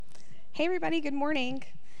Hey, everybody, good morning.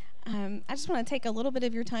 I just want to take a little bit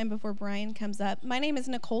of your time before Brian comes up. My name is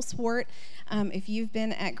Nicole Swart. If you've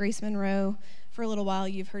been at Grace Monroe for a little while,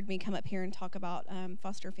 you've heard me come up here and talk about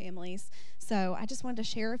foster families. So I just wanted to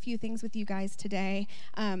share a few things with you guys today.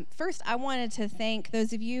 First, I wanted to thank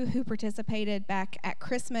those of you who participated back at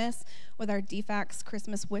Christmas with our DFACS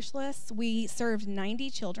Christmas wish list. We served 90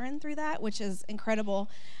 children through that, which is incredible,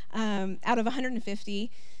 out of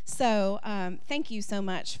 150. So thank you so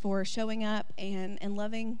much for showing up and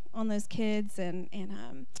loving on those kids and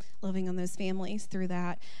loving on those families through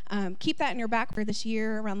that. Keep that in your back for this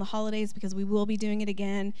year around the holidays because we will be doing it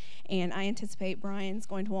again. And I anticipate Brian's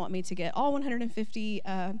going to want me to get all 150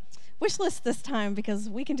 wish lists this time because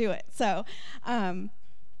we can do it. So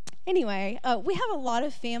anyway, we have a lot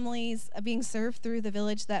of families being served through the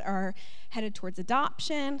village that are headed towards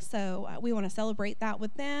adoption, so we want to celebrate that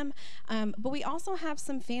with them. But we also have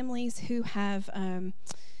some families who have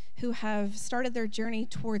started their journey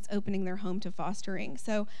towards opening their home to fostering.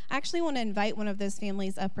 So I actually want to invite one of those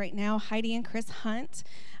families up right now, Heidi and Chris Hunt,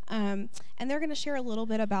 and they're going to share a little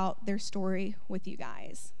bit about their story with you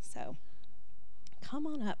guys. So come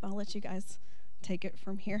on up. I'll let you guys take it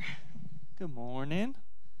from here. Good morning.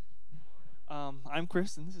 I'm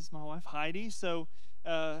Chris, and this is my wife, Heidi. So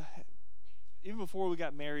even before we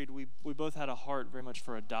got married, we both had a heart very much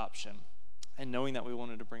for adoption and knowing that we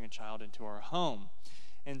wanted to bring a child into our home.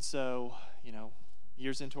 And so,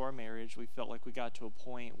 years into our marriage, we felt like we got to a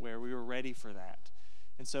point where we were ready for that.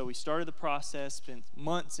 And so we started the process, spent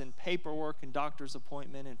months in paperwork and doctor's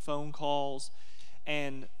appointment and phone calls,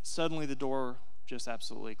 and suddenly the door just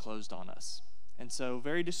absolutely closed on us. And so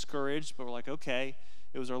very discouraged, but we're like, okay,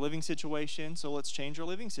 it was our living situation, so let's change our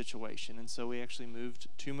living situation. And so we actually moved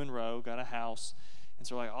to Monroe, got a house, and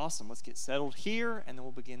so we're like, awesome, let's get settled here, and then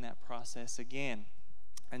we'll begin that process again.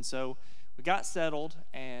 And so we got settled,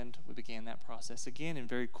 and we began that process again, and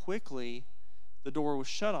very quickly, the door was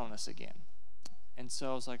shut on us again. And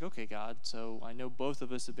so I was like, okay, God, so I know both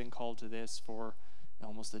of us have been called to this for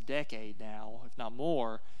almost a decade now, if not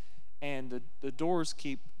more, and the doors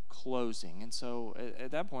keep closing. And so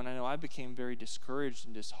at that point, I know I became very discouraged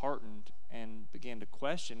and disheartened and began to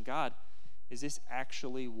question, God, is this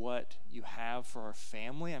actually what you have for our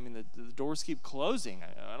family? I mean, the doors keep closing.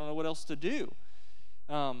 I don't know what else to do.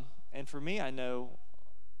 And for me, I know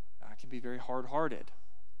I can be very hard-hearted,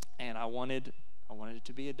 and I wanted it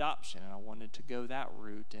to be adoption, and I wanted to go that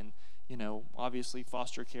route. And obviously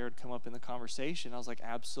foster care had come up in the conversation. I was like,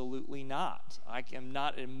 absolutely not. I am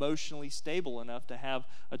not emotionally stable enough to have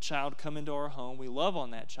a child come into our home. We love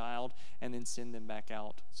on that child and then send them back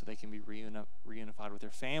out so they can be reunified with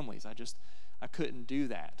their families. I couldn't do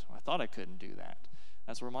that. I thought I couldn't do that.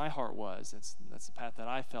 That's where my heart was. That's the path that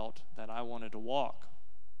I felt that I wanted to walk.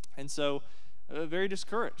 And so very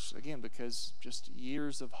discouraged, again, because just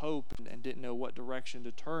years of hope and didn't know what direction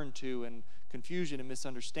to turn to, and confusion and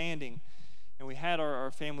misunderstanding. And we had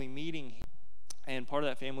our family meeting, and part of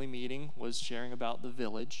that family meeting was sharing about the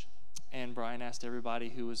village. And Brian asked everybody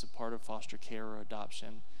who was a part of foster care or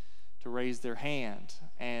adoption to raise their hand.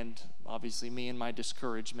 And obviously me and my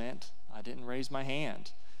discouragement, I didn't raise my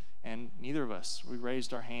hand. And neither of us, we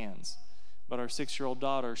raised our hands. But our 6-year-old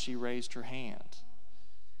daughter, she raised her hand.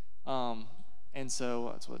 And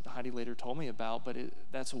so that's what Heidi later told me about, but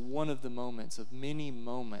that's one of the moments of many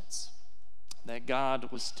moments that God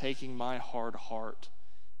was taking my hard heart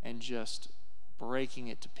and just breaking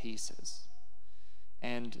it to pieces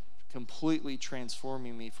and completely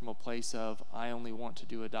transforming me from a place of I only want to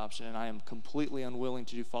do adoption and I am completely unwilling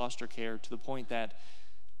to do foster care, to the point that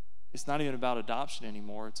it's not even about adoption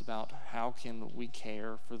anymore. It's about how can we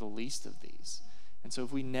care for the least of these. And so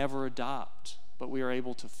if we never adopt, but we are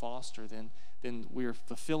able to foster, then we are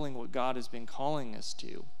fulfilling what God has been calling us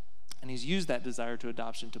to. And he's used that desire to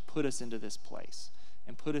adoption to put us into this place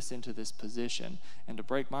and put us into this position and to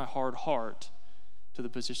break my hard heart to the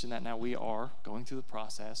position that now we are going through the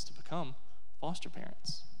process to become foster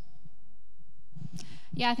parents.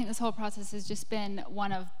 Yeah, I think this whole process has just been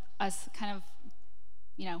one of us kind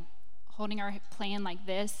of, holding our plan like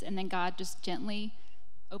this, and then God just gently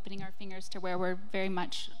opening our fingers to where we're very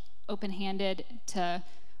much open-handed to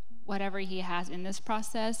whatever he has in this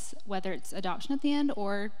process, whether it's adoption at the end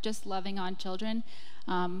or just loving on children.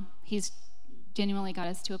 He's genuinely got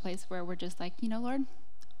us to a place where we're just like, Lord,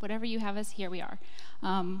 whatever you have us, here we are.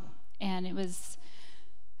 And it was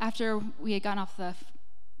after we had gotten off the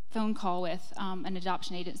phone call with an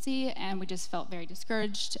adoption agency, and we just felt very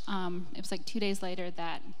discouraged. It was like 2 days later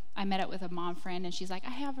that I met up with a mom friend, and she's like,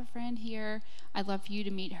 I have a friend here. I'd love for you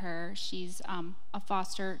to meet her. She's a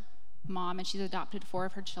foster mom, and she's adopted 4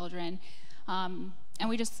 of her children. And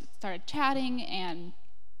we just started chatting, and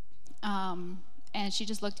she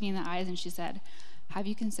just looked me in the eyes and she said, "Have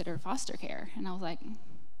you considered foster care?" And I was like,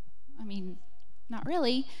 I mean, not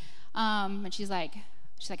really. And she's like,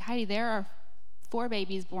 "Heidi, there are 4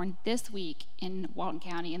 babies born this week in Walton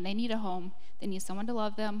County, and they need a home. They need someone to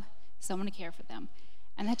love them, someone to care for them."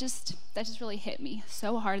 And that just really hit me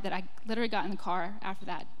so hard that I literally got in the car after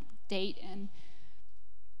that date, and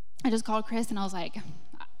I just called Chris, and I was like,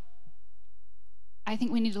 "I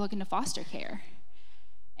think we need to look into foster care."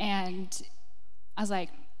 And I was like,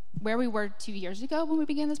 where we were 2 years ago when we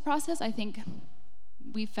began this process, I think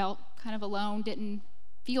we felt kind of alone, didn't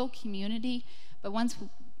feel community. But once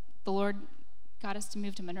the Lord got us to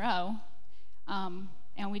move to Monroe,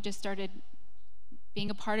 and we just started being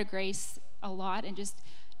a part of Grace a lot, and just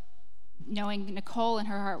knowing Nicole and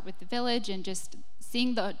her heart with the village, and just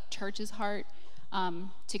seeing the church's heart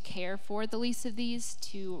to care for the least of these,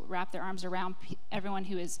 to wrap their arms around everyone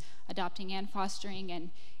who is adopting and fostering, and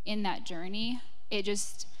in that journey, it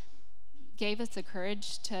just gave us the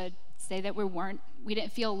courage to say that we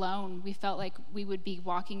didn't feel alone. We felt like we would be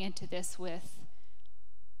walking into this with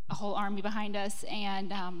a whole army behind us,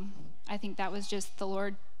 and I think that was just the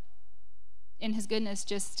Lord in his goodness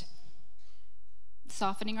just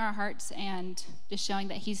softening our hearts and just showing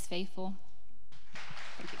that he's faithful.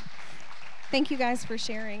 Thank you. Thank you guys for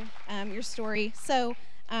sharing your story. So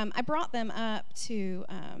I brought them up to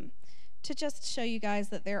just show you guys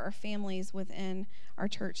that there are families within our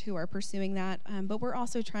church who are pursuing that, but we're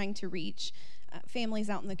also trying to reach families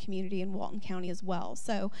out in the community in Walton County as well.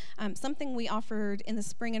 So something we offered in the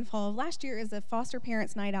spring and fall of last year is a Foster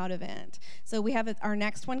Parents Night Out event. So we have our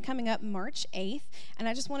next one coming up March 8th, and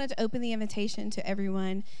I just wanted to open the invitation to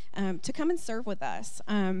everyone to come and serve with us.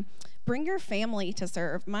 Bring your family to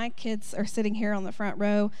serve. My kids are sitting here on the front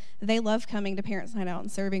row. They love coming to Parents Night Out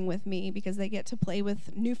and serving with me because they get to play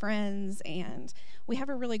with new friends, and we have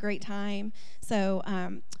a really great time. So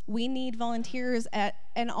we need volunteers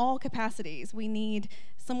in all capacities. We need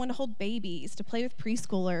someone to hold babies, to play with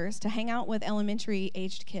preschoolers, to hang out with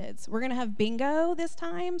elementary-aged kids. We're going to have bingo this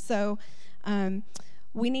time, so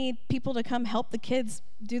we need people to come help the kids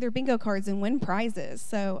do their bingo cards and win prizes.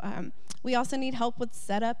 So we also need help with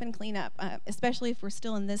setup and cleanup, especially if we're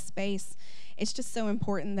still in this space. It's just so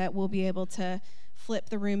important that we'll be able to flip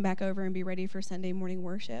the room back over and be ready for Sunday morning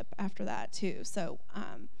worship after that too. So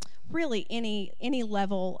really any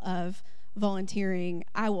level of volunteering,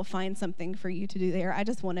 I will find something for you to do there. I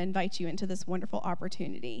just want to invite you into this wonderful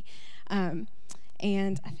opportunity. And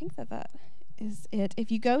I think that is it.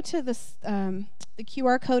 If you go to this, the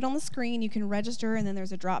QR code on the screen, you can register, and then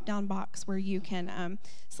there's a drop-down box where you can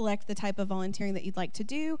select the type of volunteering that you'd like to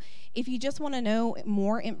do. If you just want to know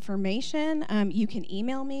more information, you can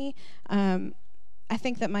email me. I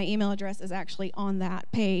think that my email address is actually on that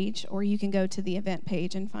page, or you can go to the event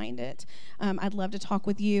page and find it. I'd love to talk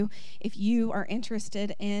with you. If you are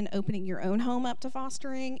interested in opening your own home up to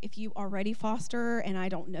fostering, if you already foster and I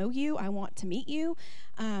don't know you, I want to meet you.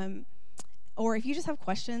 Or if you just have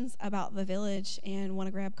questions about the village and want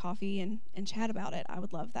to grab coffee and chat about it, I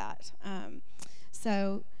would love that. I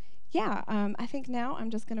think now I'm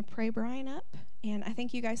just going to pray Brian up. And I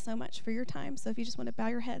thank you guys so much for your time. So if you just want to bow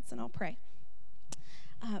your heads, and I'll pray.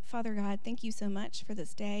 Father God, thank you so much for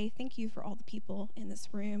this day. Thank you for all the people in this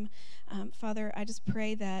room. Father, I just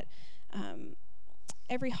pray that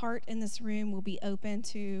every heart in this room will be open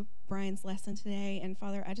to Brian's lesson today. And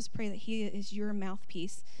Father, I just pray that he is your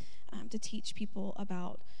mouthpiece to teach people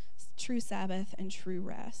about true Sabbath and true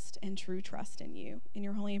rest and true trust in you. In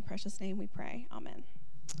your holy and precious name we pray. Amen.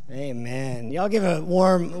 Amen. Y'all give a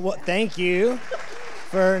warm thank you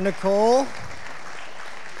for Nicole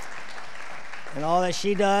and all that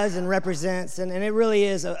she does and represents. And it really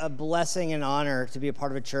is a blessing and honor to be a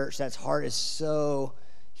part of a church that's heart is so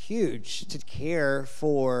huge to care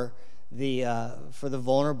for the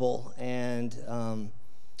vulnerable and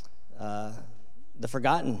the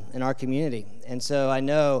forgotten in our community. And so I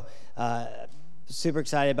know, super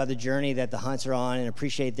excited about the journey that the Hunts are on and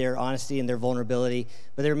appreciate their honesty and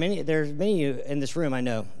there's many of you in this room I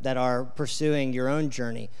know that are pursuing your own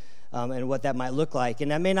journey and what that might look like.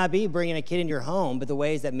 And that may not be bringing a kid in your home, but the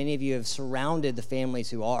ways that many of you have surrounded the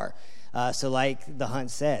families who are. So like the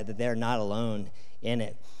Hunt said, that they're not alone in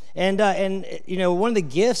it. And one of the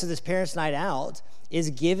gifts of this Parents' Night Out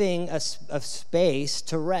is giving a space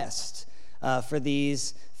to rest for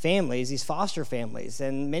these families, these foster families.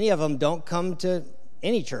 And many of them don't come to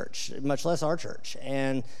any church, much less our church.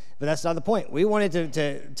 But that's not the point. We wanted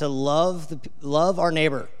to love our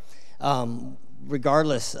neighbor,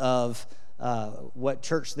 regardless of what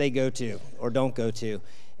church they go to or don't go to.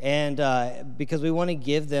 and because we want to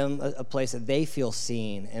give them a place that they feel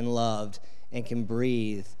seen and loved and can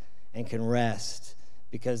breathe and can rest,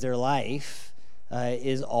 because their life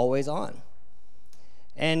is always on.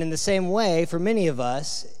 And in the same way, for many of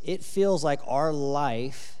us, it feels like our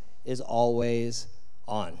life is always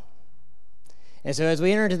on. And so as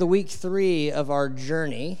we enter into the week 3 of our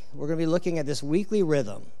journey, we're going to be looking at this weekly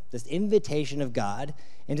rhythm, this invitation of God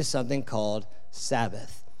into something called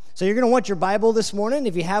Sabbath. So you're going to want your Bible this morning.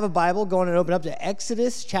 If you have a Bible, go on and open up to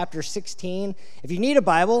Exodus chapter 16. If you need a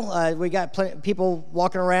Bible, we got people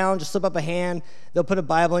walking around. Just slip up a hand. They'll put a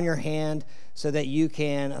Bible in your hand so that you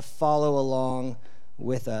can follow along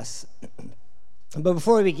with us. But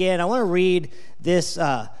before we begin, I want to read this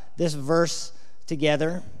verse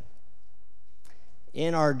together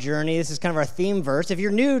in our journey. This is kind of our theme verse. If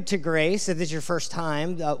you're new to Grace, if this is your first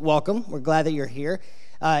time, welcome. We're glad that you're here.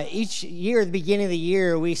 Each year, at the beginning of the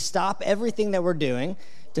year, we stop everything that we're doing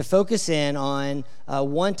to focus in on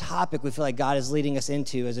one topic we feel like God is leading us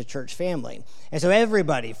into as a church family. And so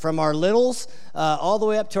everybody, from our littles all the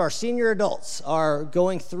way up to our senior adults, are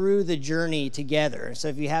going through the journey together. So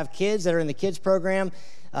if you have kids that are in the kids program,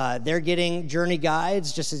 they're getting journey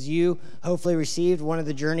guides, just as you hopefully received one of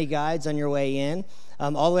the journey guides on your way in,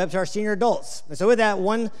 all the way up to our senior adults. And so with that,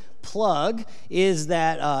 one plug is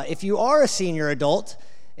that if you are a senior adult,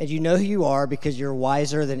 and you know who you are because you're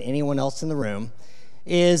wiser than anyone else in the room,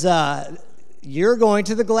 is you're going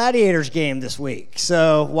to the Gladiators game this week.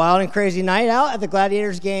 So wild and crazy night out at the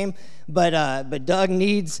Gladiators game, but Doug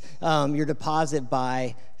needs your deposit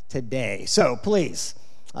by today. So please,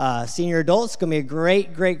 senior adults, it's going to be a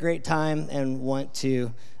great, great, great time, and want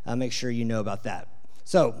to make sure you know about that.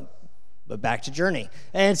 So, but back to Journey.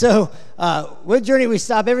 And so with Journey, we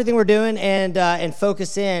stop everything we're doing and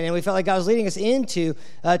focus in. And we felt like God was leading us into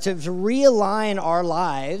to realign our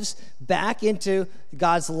lives back into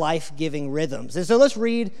God's life-giving rhythms. And so let's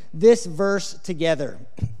read this verse together.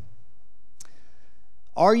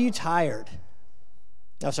 Are you tired?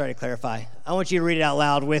 Oh, sorry to clarify. I want you to read it out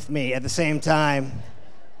loud with me at the same time.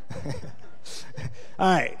 All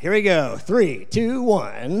right, here we go. 3, 2,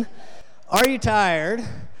 1. Are you tired?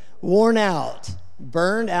 Worn out,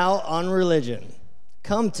 burned out on religion?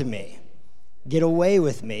 Come to me, get away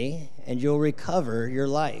with me, and you'll recover your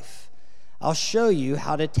life. I'll show you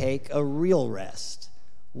how to take a real rest.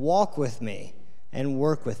 Walk with me and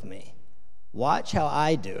work with me. Watch how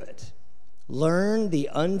I do it. Learn the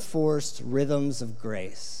unforced rhythms of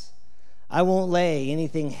grace. I won't lay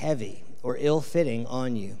anything heavy or ill-fitting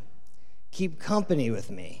on you. Keep company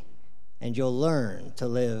with me, and you'll learn to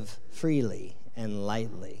live freely and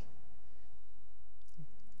lightly.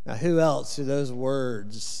 Now, who else do those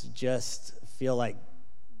words just feel like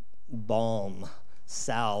balm,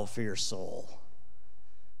 salve for your soul?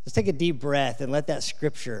 Just take a deep breath and let that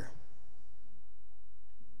scripture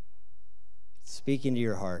speak into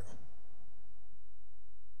your heart.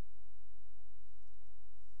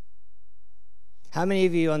 How many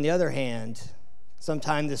of you, on the other hand,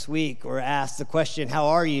 sometime this week were asked the question, how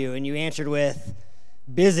are you? And you answered with,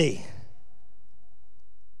 busy.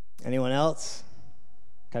 Anyone else?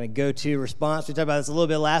 Kind of go-to response. We talked about this a little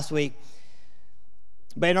bit last week.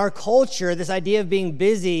 But in our culture, this idea of being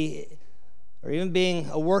busy or even being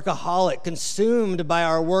a workaholic, consumed by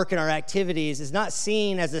our work and our activities, is not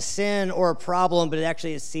seen as a sin or a problem, but it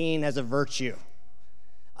actually is seen as a virtue.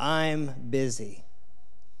 I'm busy.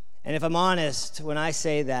 And if I'm honest, when I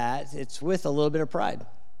say that, it's with a little bit of pride.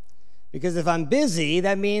 Because if I'm busy,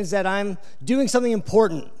 that means that I'm doing something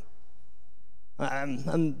important.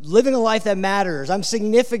 I'm living a life that matters. I'm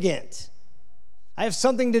significant. I have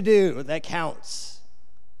something to do that counts.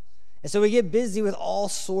 And so we get busy with all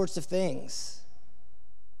sorts of things.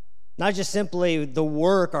 Not just simply the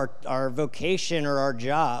work, our vocation, or our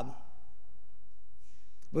job.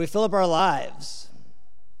 But we fill up our lives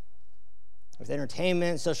with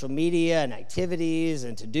entertainment, social media, and activities,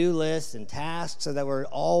 and to-do lists, and tasks, so that we're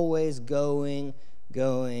always going.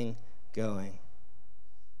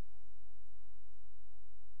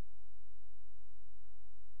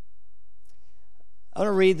 I want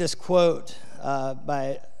to read this quote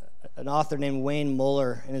by an author named Wayne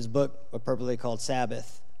Muller in his book appropriately called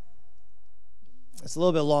Sabbath. It's a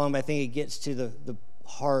little bit long, but I think it gets to the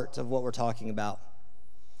heart of what we're talking about.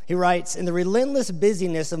 He writes, in the relentless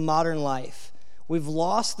busyness of modern life, we've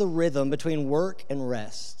lost the rhythm between work and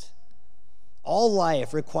rest. All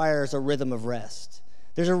life requires a rhythm of rest.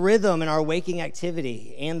 There's a rhythm in our waking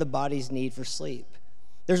activity and the body's need for sleep.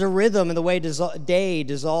 There's a rhythm in the way day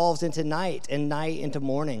dissolves into night and night into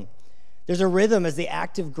morning. There's a rhythm as the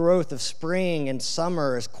active growth of spring and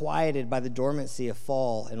summer is quieted by the dormancy of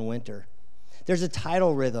fall and winter. There's a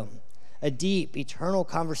tidal rhythm, a deep, eternal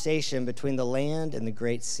conversation between the land and the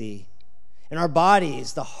great sea. In our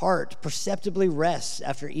bodies, the heart perceptibly rests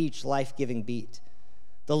after each life-giving beat.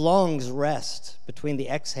 The lungs rest between the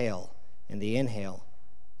exhale and the inhale.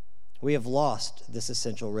 We have lost this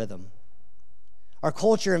essential rhythm. Our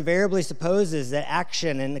culture invariably supposes that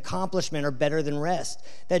action and accomplishment are better than rest,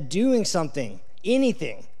 that doing something,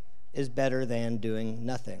 anything, is better than doing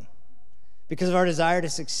nothing. Because of our desire to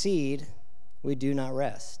succeed, we do not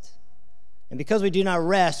rest. And because we do not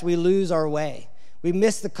rest, we lose our way. We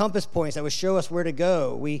miss the compass points that would show us where to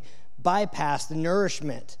go. We bypass the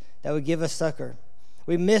nourishment that would give us succor.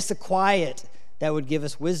 We miss the quiet that would give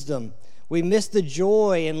us wisdom. We miss the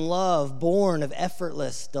joy and love born of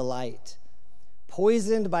effortless delight.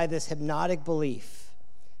 Poisoned by this hypnotic belief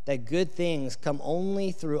that good things come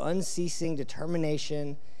only through unceasing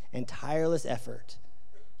determination and tireless effort,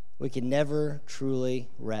 we can never truly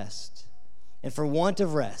rest. And for want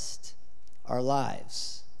of rest, our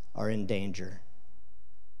lives are in danger.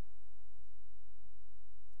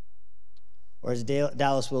 Or as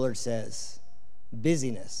Dallas Willard says,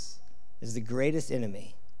 busyness is the greatest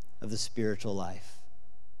enemy of the spiritual life.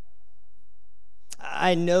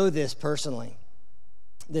 I know this personally,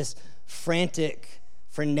 this frantic,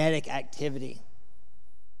 frenetic activity,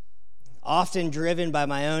 often driven by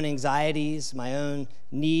my own anxieties, my own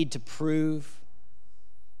need to prove.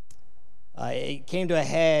 It came to a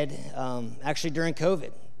head actually during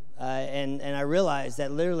COVID, and I realized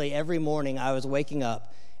that literally every morning I was waking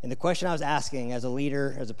up, and the question I was asking as a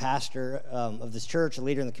leader, as a pastor of this church, a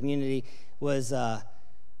leader in the community, was,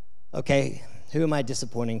 okay, who am I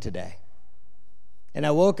disappointing today? And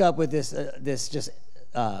I woke up with this just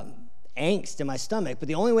angst in my stomach, but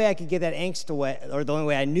the only way I could get that angst away, or the only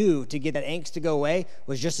way I knew to get that angst to go away,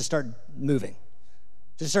 was just to start moving,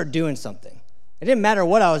 just to start doing something. It didn't matter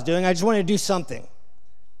what I was doing, I just wanted to do something.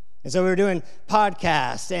 And so we were doing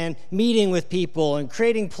podcasts and meeting with people and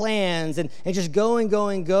creating plans and just going,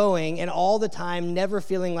 and all the time never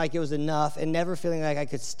feeling like it was enough and never feeling like I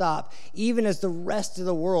could stop, even as the rest of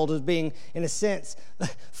the world was being, in a sense,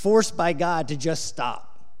 forced by God to just stop.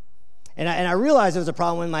 And I realized it was a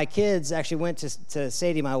problem when my kids actually went to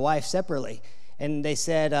Sadie, my wife, separately, and they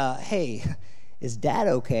said, hey, is Dad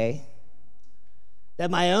okay? That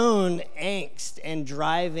my own angst and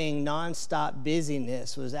driving nonstop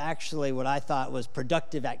busyness was actually what I thought was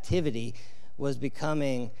productive activity was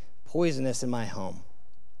becoming poisonous in my home.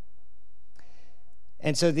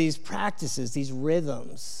 And so these practices, these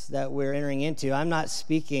rhythms that we're entering into, I'm not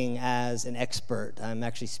speaking as an expert. I'm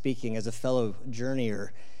actually speaking as a fellow journeyer.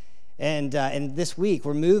 And this week,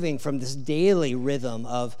 we're moving from this daily rhythm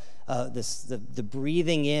of the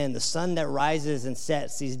breathing in, the sun that rises and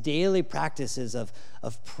sets, these daily practices of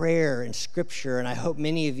prayer and scripture. And I hope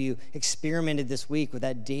many of you experimented this week with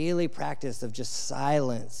that daily practice of just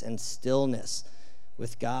silence and stillness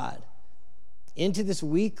with God, into this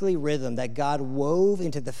weekly rhythm that God wove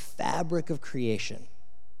into the fabric of creation.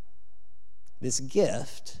 This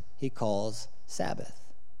gift he calls Sabbath.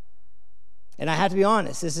 And I have to be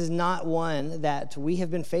honest, this is not one that we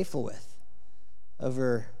have been faithful with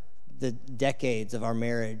over the decades of our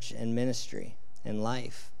marriage and ministry and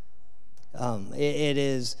life. It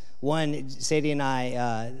is one, Sadie and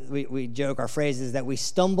I, we joke, our phrase is that we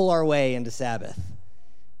stumble our way into Sabbath,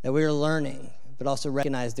 that we are learning, but also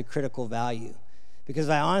recognize the critical value. Because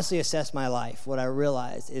if I honestly assess my life, what I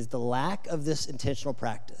realize is the lack of this intentional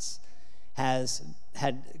practice has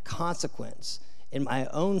had consequence in my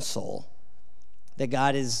own soul that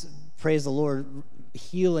God is, praise the Lord,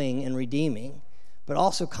 healing and redeeming, but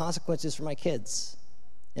also consequences for my kids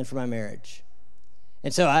and for my marriage.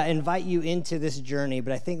 And so I invite you into this journey,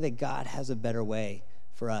 but I think that God has a better way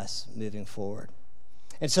for us moving forward.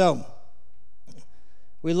 And so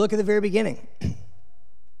we look at the very beginning.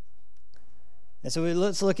 And so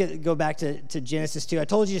let's go back to Genesis 2. I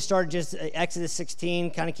told you to start just Exodus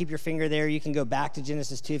 16, kind of keep your finger there. You can go back to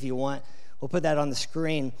Genesis 2 if you want. We'll put that on the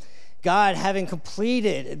screen. God, having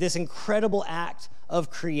completed this incredible act of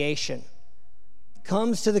creation,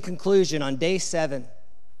 comes to the conclusion on day 7,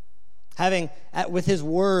 having, with his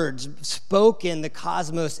words, spoken the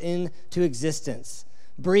cosmos into existence,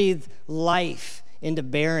 breathed life into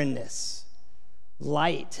barrenness,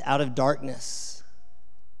 light out of darkness,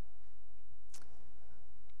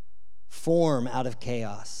 form out of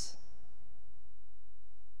chaos.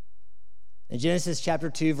 In Genesis chapter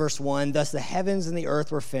 2, verse 1, thus the heavens and the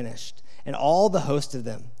earth were finished, and all the host of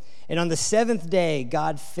them. And on the 7th day,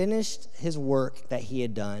 God finished his work that he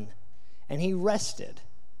had done, and he rested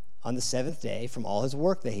on the 7th day from all his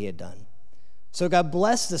work that he had done. So God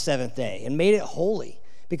blessed the 7th day and made it holy,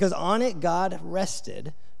 because on it God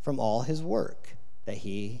rested from all his work that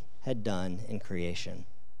he had done in creation.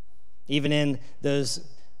 Even in those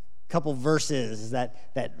couple verses, that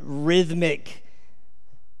rhythmic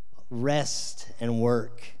rest and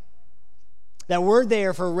work. That word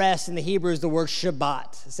there for rest in the Hebrew is the word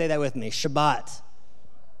Shabbat. Say that with me, Shabbat.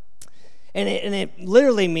 And it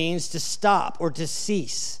literally means to stop or to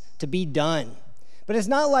cease, to be done. But it's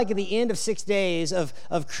not like at the end of 6 days of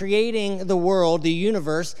creating the world, the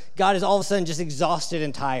universe, God is all of a sudden just exhausted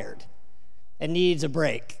and tired and needs a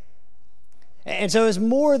break. And so it's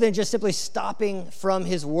more than just simply stopping from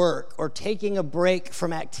his work or taking a break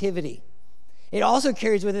from activity. It also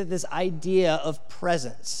carries with it this idea of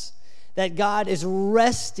presence, that God is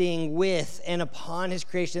resting with and upon his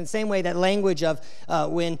creation. In the same way, that language of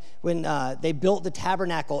when they built the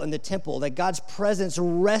tabernacle and the temple, that God's presence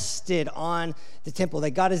rested on the temple,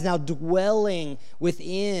 that God is now dwelling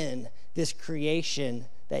within this creation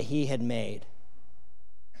that he had made.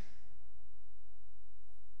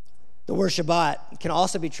 The word Shabbat can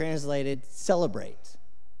also be translated celebrate.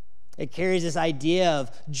 It carries this idea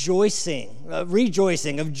of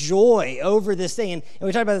rejoicing, of joy over this thing. And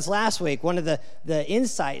we talked about this last week. One of the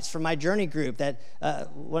insights from my journey group that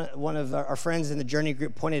one of our friends in the journey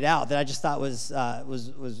group pointed out that I just thought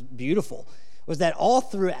was beautiful was that all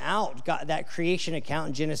throughout that creation account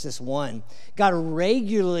in Genesis 1, God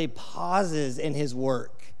regularly pauses in his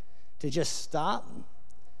work to just stop,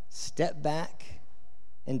 step back,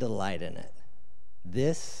 and delight in it.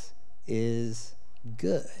 This is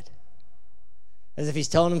good. As if he's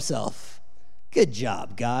telling himself, good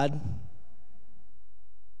job, God.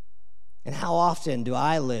 And how often do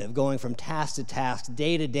I live going from task to task,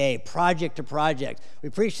 day to day, project to project? We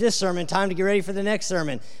preach this sermon, time to get ready for the next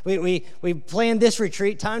sermon. We plan this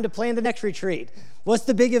retreat, time to plan the next retreat. What's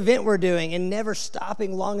the big event we're doing? And never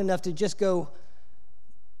stopping long enough to just go,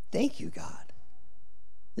 thank you, God.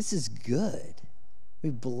 This is good. We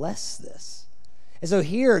bless this. And so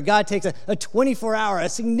here, God takes a 24-hour, a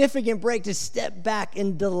significant break to step back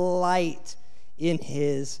and delight in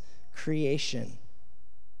his creation.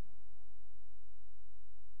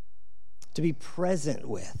 To be present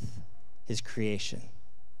with his creation,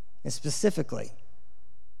 and specifically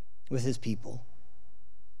with his people.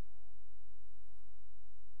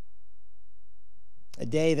 A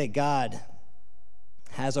day that God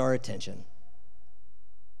has our attention.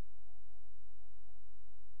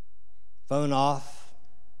 Phone off,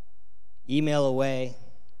 email away,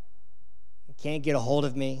 can't get a hold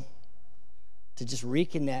of me, to just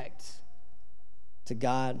reconnect to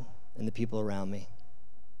God and the people around me.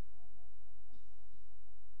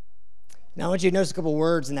 Now I want you to notice a couple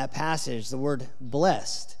words in that passage. The word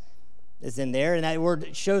blessed is in there, and that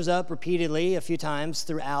word shows up repeatedly a few times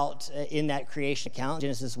throughout in that creation account,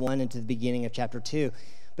 Genesis 1 into the beginning of chapter 2.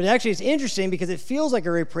 But actually it's interesting because it feels like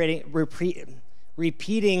a repeating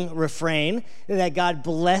refrain that God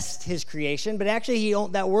blessed his creation, but actually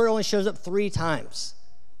that word only shows up 3 times.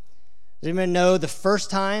 Does anyone know the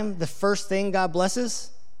first time, the first thing God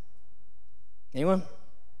blesses? Anyone?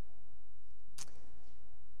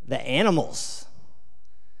 The animals,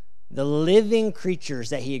 the living creatures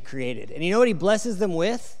that he had created. And you know what he blesses them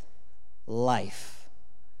with? Life.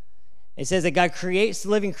 It says that God creates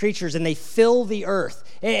living creatures and they fill the earth.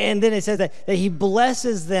 And then it says that he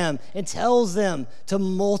blesses them and tells them to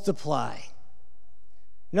multiply.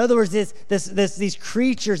 In other words, these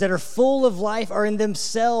creatures that are full of life are in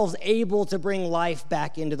themselves able to bring life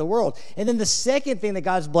back into the world. And then the second thing that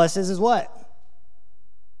God blesses is what?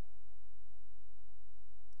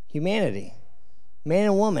 Humanity. Man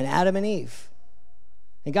and woman, Adam and Eve.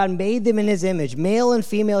 And God made them in his image. Male and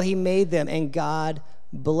female, he made them, and God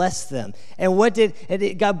blessed them. And what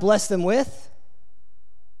did God bless them with?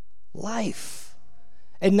 Life.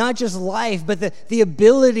 And not just life, but the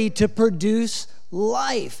ability to produce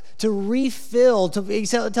life, to refill, he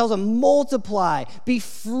tells them, multiply, be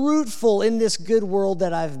fruitful in this good world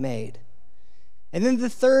that I've made. And then the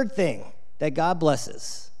third thing that God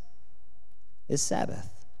blesses is Sabbath.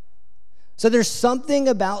 So there's something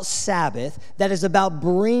about Sabbath that is about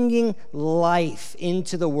bringing life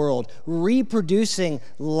into the world, reproducing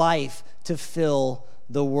life to fill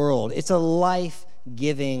the world. It's a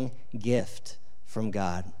life-giving gift from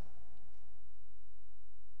God.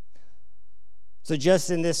 So just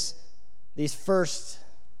in these first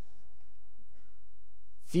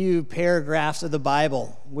few paragraphs of the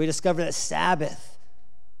Bible, we discover that Sabbath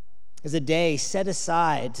is a day set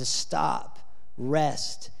aside to stop,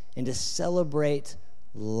 rest, and to celebrate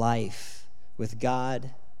life with God,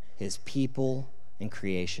 his people, and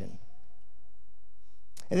creation.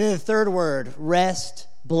 And then the third word, rest,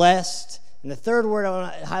 blessed, And the third word I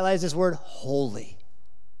want to highlight is this word holy.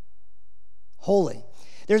 Holy.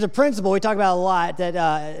 There's a principle we talk about a lot that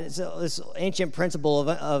it's this ancient principle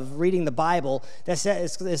of reading the Bible that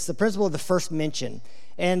says it's the principle of the first mention.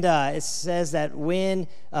 And it says that when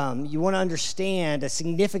you want to understand a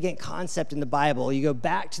significant concept in the Bible, you go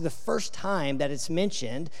back to the first time that it's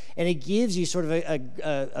mentioned, and it gives you sort of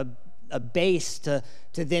a base to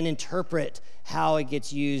then interpret how it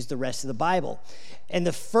gets used the rest of the Bible. And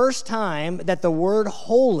the first time that the word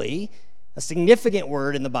holy, a significant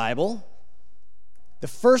word in the Bible, the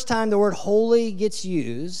first time the word holy gets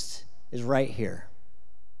used is right here.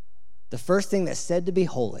 The first thing that's said to be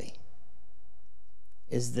holy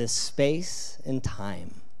is this space and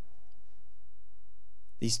time.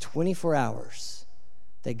 These 24 hours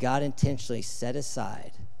that God intentionally set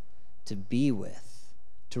aside to be with,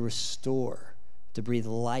 to restore, to breathe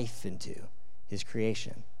life into his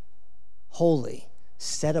creation. Holy,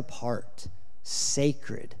 set apart,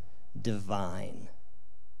 sacred, divine,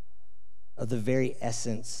 of the very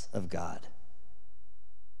essence of God.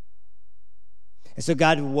 And so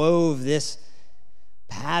God wove this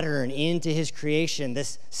pattern into his creation,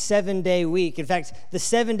 this 7-day week. In fact, the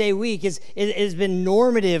 7-day week has been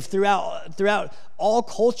normative throughout all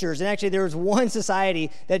cultures. And actually, there was one society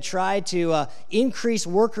that tried to increase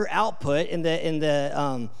worker output in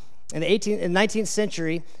the 19th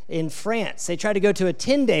century in France. They tried to go to a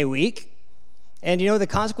 10-day week, and you know what the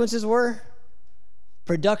consequences were?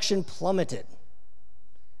 Production plummeted.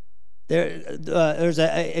 There's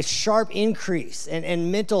a sharp increase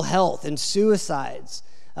in mental health and suicides.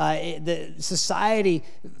 The society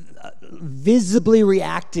visibly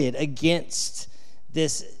reacted against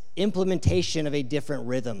this implementation of a different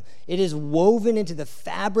rhythm. It is woven into the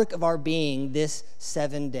fabric of our being, this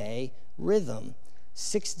 7-day rhythm.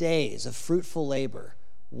 6 days of fruitful labor,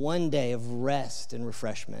 1 day of rest and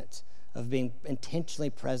refreshment, of being intentionally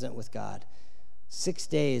present with God. 6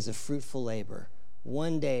 days of fruitful labor,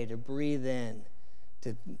 1 day to breathe in,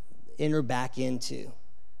 to enter back into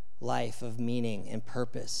life of meaning and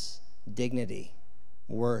purpose, dignity,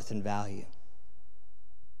 worth, and value.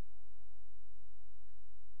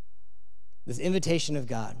 This invitation of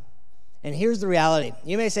God. And here's the reality.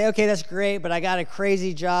 You may say, okay, that's great, but I got a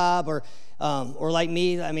crazy job, or like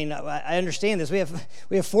me, I mean, I understand this. We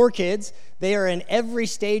have 4 kids. They are in every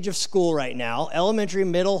stage of school right now, elementary,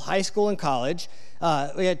 middle, high school, and college.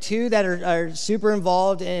 We got 2 that are super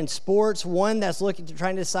involved in sports, 1 that's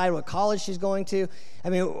trying to decide what college she's going to. I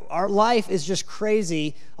mean, our life is just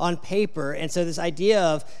crazy on paper, and so this idea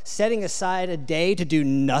of setting aside a day to do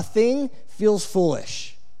nothing feels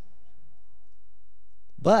foolish.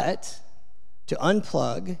 But to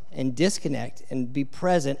unplug and disconnect and be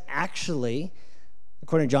present actually,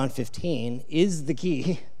 according to John 15, is the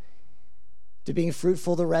key to being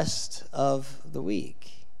fruitful the rest of the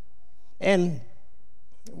week. And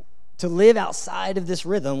to live outside of this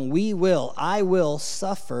rhythm, I will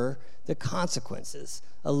suffer the consequences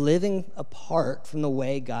of living apart from the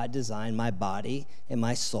way God designed my body and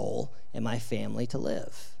my soul and my family to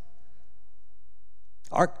live.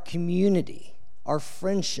 Our community, our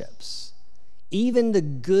friendships, even the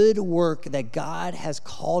good work that God has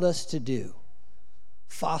called us to do,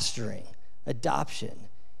 fostering, adoption,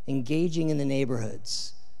 engaging in the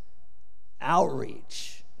neighborhoods,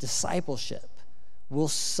 outreach, discipleship, will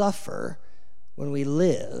suffer when we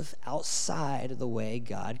live outside of the way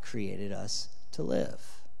God created us to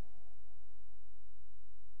live.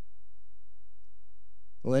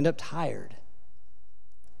 We'll end up tired,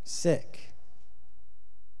 sick,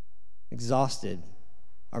 exhausted.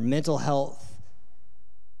 Our mental health,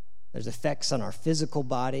 there's effects on our physical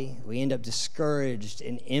body. We end up discouraged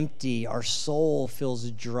and empty. Our soul feels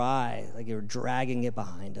dry, like you're dragging it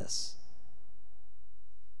behind us.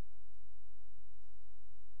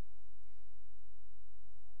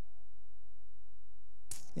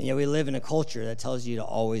 And yet we live in a culture that tells you to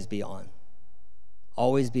always be on,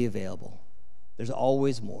 always be available. There's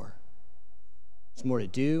always more. There's more to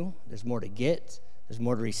do. There's more to get. There's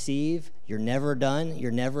more to receive. You're never done.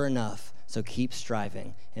 You're never enough. So keep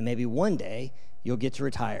striving. And maybe one day you'll get to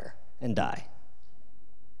retire and die.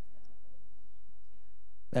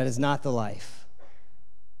 That is not the life.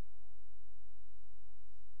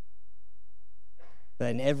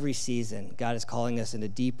 But in every season, God is calling us into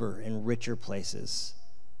deeper and richer places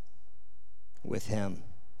with Him.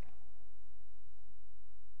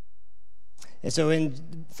 And so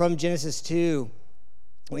from Genesis 2,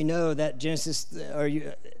 we know that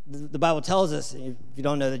the Bible tells us, if you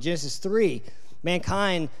don't know, that Genesis 3,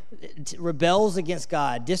 mankind rebels against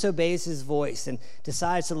God, disobeys His voice, and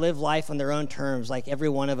decides to live life on their own terms, like every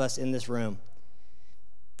one of us in this room.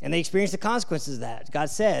 And they experience the consequences of that. God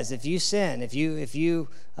says, if you sin, if you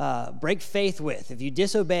break faith with, if you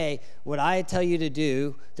disobey what I tell you to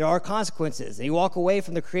do, there are consequences. And you walk away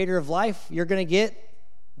from the creator of life, you're going to get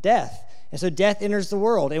death. And so death enters the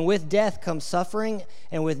world. And with death comes suffering,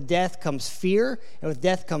 and with death comes fear, and with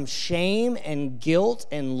death comes shame and guilt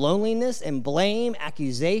and loneliness and blame,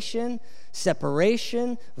 accusation,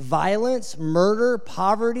 separation, violence, murder,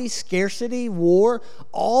 poverty, scarcity, war.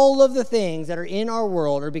 All of the things that are in our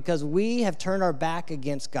world are because we have turned our back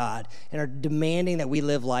against God and are demanding that we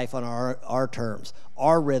live life on our terms,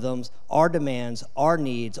 our rhythms, our demands, our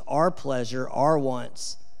needs, our pleasure, our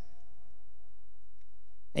wants.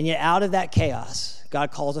 And yet out of that chaos, God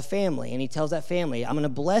calls a family, and he tells that family, I'm going to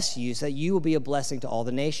bless you so that you will be a blessing to all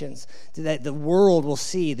the nations, so that the world will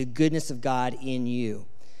see the goodness of God in you.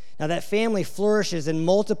 Now that family flourishes and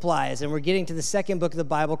multiplies, and we're getting to the second book of the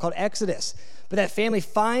Bible called Exodus. But that family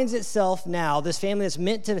finds itself now, this family that's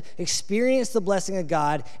meant to experience the blessing of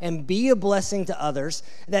God and be a blessing to others,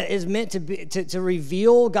 that is meant to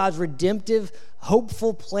reveal God's redemptive,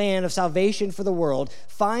 hopeful plan of salvation for the world,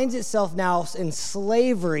 finds itself now in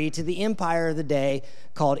slavery to the empire of the day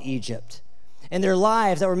called Egypt. And their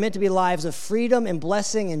lives that were meant to be lives of freedom and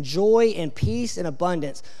blessing and joy and peace and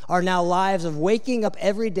abundance are now lives of waking up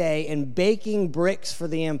every day and baking bricks for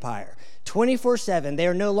the empire. 24/7. They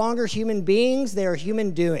are no longer human beings, they are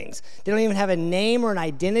human doings. They don't even have a name or an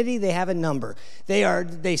identity, they have a number.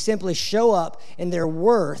 They simply show up, and their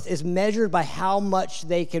worth is measured by how much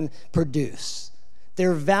they can produce.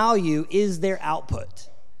 Their value is their output.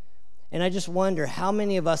 And I just wonder how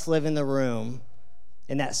many of us live in the room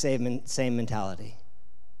in that same mentality.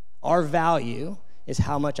 Our value is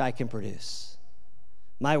how much I can produce.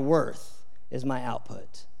 My worth is my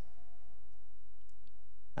output.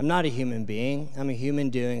 I'm not a human being. I'm a human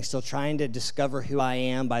doing, still trying to discover who I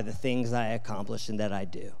am by the things that I accomplish and that I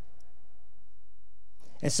do.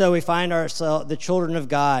 And so we find ourselves, the children of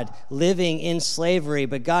God, living in slavery,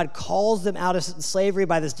 but God calls them out of slavery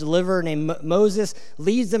by this deliverer named Moses,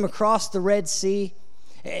 leads them across the Red Sea,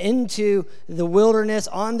 into the wilderness,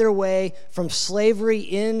 on their way from slavery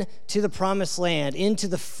into the promised land, into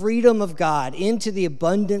the freedom of God, into the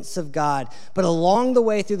abundance of God. But along the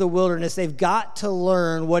way through the wilderness, they've got to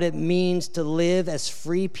learn what it means to live as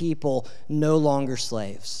free people, no longer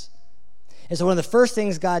slaves. And so one of the first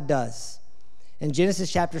things God does in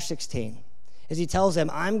Genesis chapter 16 is he tells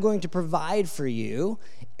them, I'm going to provide for you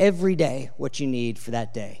every day what you need for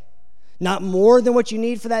that day. Not more than what you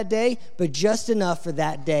need for that day, but just enough for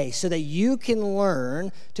that day so that you can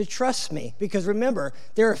learn to trust me. Because remember,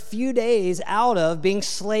 there are a few days out of being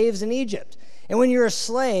slaves in Egypt. And when you're a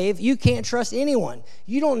slave, you can't trust anyone.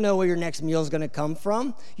 You don't know where your next meal is going to come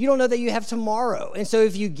from. You don't know that you have tomorrow. And so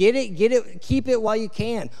if you get it, keep it while you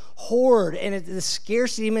can. Hoard, and it's the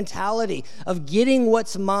scarcity mentality of getting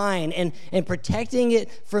what's mine and protecting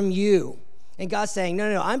it from you. And God's saying,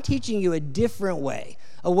 no, I'm teaching you a different way.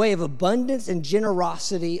 A way of abundance and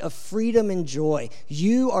generosity, of freedom and joy.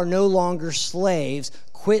 You are no longer slaves.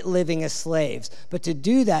 Quit living as slaves. But to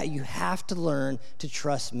do that, you have to learn to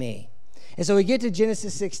trust me. And so we get to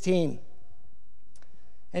Genesis 16.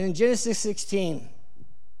 And in Genesis 16,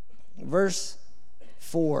 verse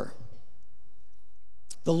 4,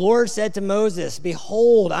 the Lord said to Moses,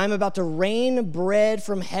 behold, I'm about to rain bread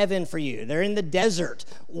from heaven for you. They're in the desert,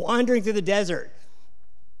 wandering through the desert.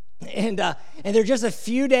 And they're just a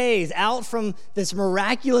few days out from this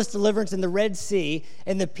miraculous deliverance in the Red Sea,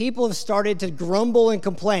 and the people have started to grumble and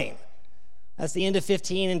complain. That's the end of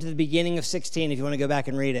 15 into the beginning of 16, if you want to go back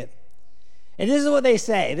and read it. And this is what they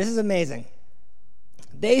say. This is amazing.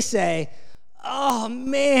 They say, oh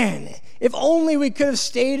man, if only we could have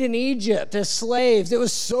stayed in Egypt as slaves. It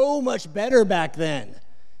was so much better back then.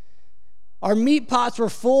 Our meat pots were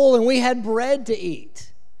full and we had bread to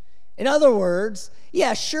eat. In other words,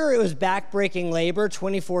 yeah, sure, it was backbreaking labor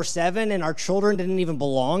 24/7, and our children didn't even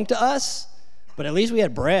belong to us, but at least we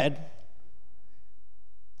had bread.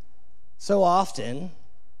 So often,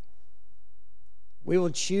 we will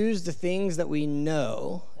choose the things that we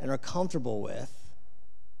know and are comfortable with,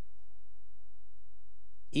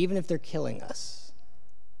 even if they're killing us,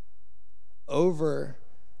 over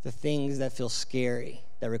the things that feel scary,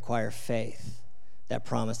 that require faith, that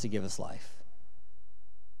promise to give us life.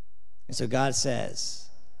 And so God says,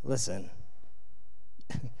 listen,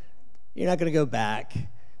 you're not going to go back.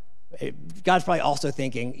 God's probably also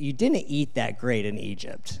thinking, you didn't eat that great in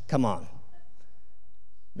Egypt. Come on.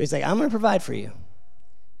 But he's like, I'm going to provide for you.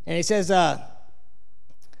 And he says, I'm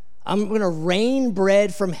going to rain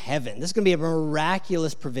bread from heaven. This is going to be a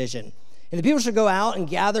miraculous provision. And the people should go out and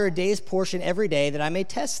gather a day's portion every day that I may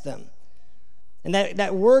test them. And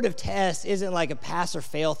that word of test isn't like a pass or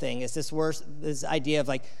fail thing. It's this idea of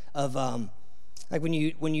like when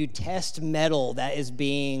you test metal that is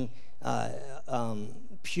being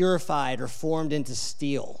purified or formed into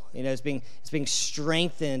steel. It's being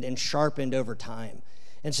strengthened and sharpened over time.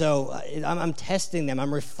 And so I'm testing them.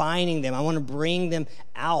 I'm refining them. I want to bring them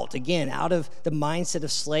out of the mindset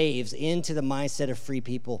of slaves into the mindset of free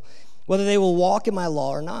people, whether they will walk in my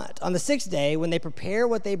law or not. On the sixth day, when they prepare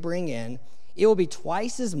what they bring in, it will be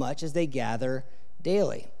twice as much as they gather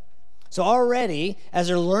daily. So already, as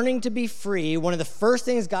they're learning to be free, one of the first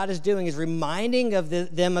things God is doing is reminding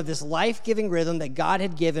them of this life-giving rhythm that God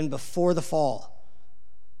had given before the fall.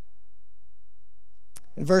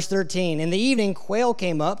 In verse 13, in the evening, quail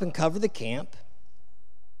came up and covered the camp.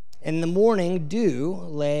 And in the morning, dew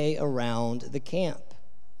lay around the camp.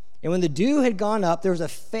 And when the dew had gone up, there was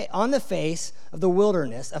on the face of the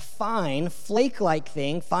wilderness a fine, flake-like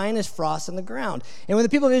thing, fine as frost on the ground. And when the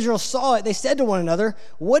people of Israel saw it, they said to one another,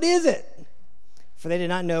 "What is it?" For they did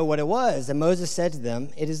not know what it was. And Moses said to them,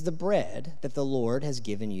 "It is the bread that the Lord has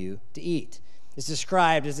given you to eat." It's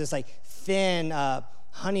described as this like thin,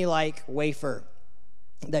 honey-like wafer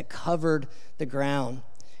that covered the ground.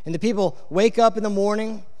 And the people wake up in the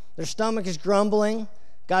morning, their stomach is grumbling.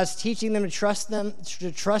 God's teaching them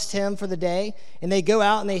to trust him for the day. And they go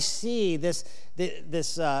out and they see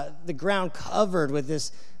the ground covered with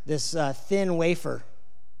this thin wafer.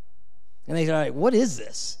 And they are like, "What is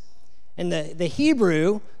this?" And the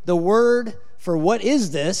Hebrew, the word for what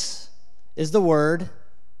is this is the word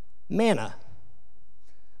manna.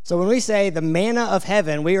 So when we say the manna of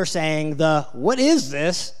heaven, we are saying the what is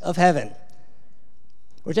this of heaven,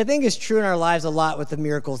 which I think is true in our lives a lot with the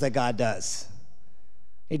miracles that God does.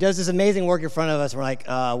 He does this amazing work in front of us. We're like,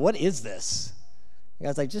 what is this? And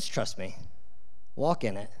God's like, just trust me. Walk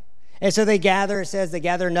in it. And so they gather. It says they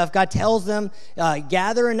gather enough. God tells them,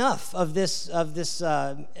 gather enough of this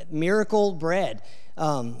miracle bread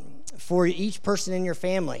for each person in your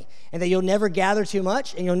family. And that you'll never gather too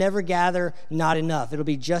much and you'll never gather not enough. It'll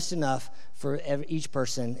be just enough for each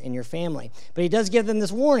person in your family. But he does give them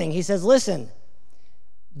this warning. He says, listen,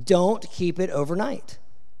 don't keep it overnight.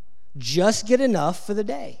 Just get enough for the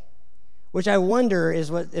day, which I wonder is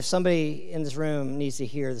what if somebody in this room needs to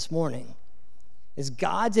hear this morning, is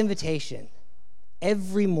God's invitation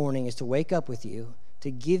every morning is to wake up with you, to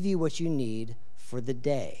give you what you need for the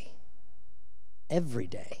day, every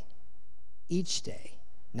day, each day,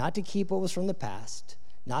 not to keep what was from the past,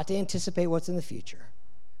 not to anticipate what's in the future,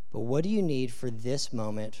 but what do you need for this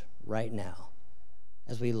moment right now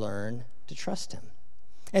as we learn to trust him.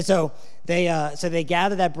 And so they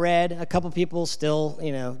gather that bread. A couple people still,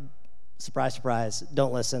 surprise, surprise,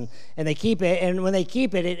 don't listen. And they keep it. And when they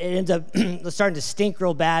keep it, it ends up starting to stink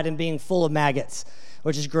real bad and being full of maggots,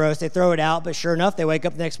 which is gross. They throw it out. But sure enough, they wake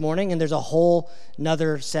up the next morning and there's a whole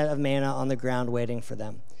another set of manna on the ground waiting for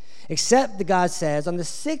them. Except that God says on the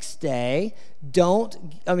sixth day, on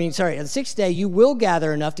the sixth day, you will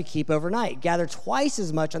gather enough to keep overnight. Gather twice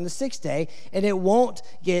as much on the sixth day, and it won't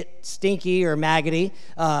get stinky or maggoty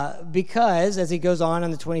because, as he goes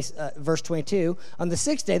on verse 22, on the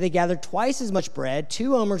sixth day, they gathered twice as much bread,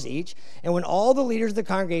 2 omers each, and when all the leaders of the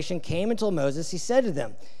congregation came and told Moses, he said to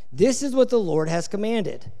them, "This is what the Lord has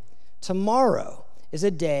commanded. Tomorrow is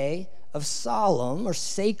a day of solemn or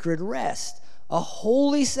sacred rest, a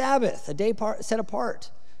holy Sabbath, a day set apart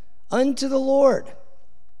unto the Lord.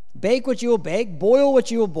 Bake what you will bake, boil what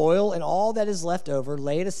you will boil, and all that is left over,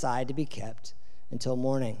 lay it aside to be kept until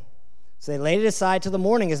morning." So they laid it aside till the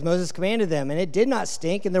morning as Moses commanded them, and it did not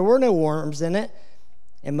stink, and there were no worms in it.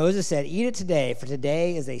 And Moses said, "Eat it today, for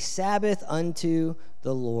today is a Sabbath unto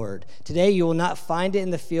the Lord. Today you will not find it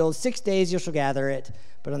in the field. 6 days you shall gather it,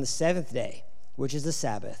 but on the seventh day, which is the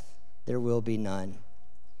Sabbath, there will be none."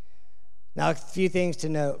 Now, a few things to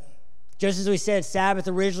note. Just as we said, Sabbath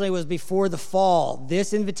originally was before the fall.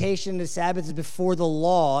 This invitation to Sabbath is before the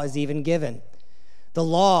law is even given. The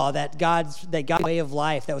law, that God's way of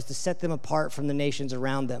life that was to set them apart from the nations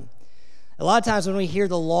around them. A lot of times when we hear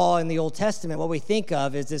the law in the Old Testament, what we think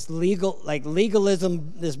of is this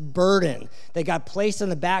legalism, this burden that God placed on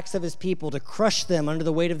the backs of his people to crush them under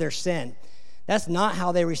the weight of their sin. That's not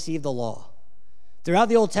how they received the law. Throughout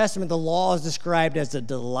the Old Testament, the law is described as a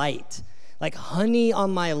delight, like honey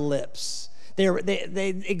on my lips.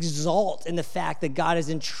 They exalt in the fact that God has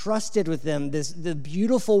entrusted with them the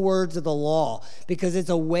beautiful words of the law because it's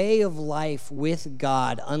a way of life with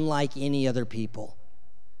God unlike any other people.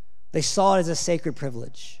 They saw it as a sacred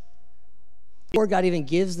privilege. Before God even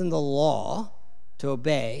gives them the law to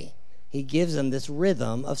obey, he gives them this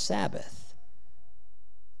rhythm of Sabbath.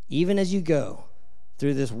 Even as you go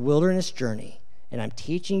through this wilderness journey, and I'm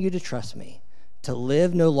teaching you to trust me, to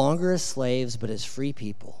live no longer as slaves, but as free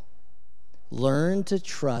people. Learn to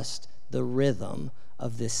trust the rhythm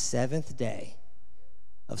of this seventh day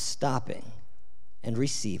of stopping and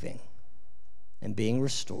receiving and being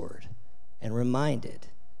restored and reminded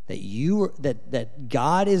that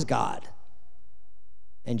God is God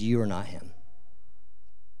and you are not him.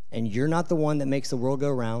 And you're not the one that makes the world go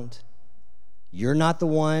round. You're not the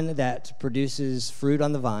one that produces fruit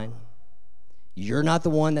on the vine. You're not the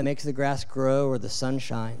one that makes the grass grow or the sun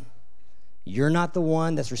shine. You're not the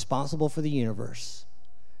one that's responsible for the universe.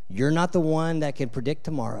 You're not the one that can predict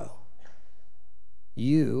tomorrow.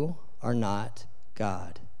 You are not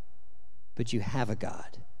God, but you have a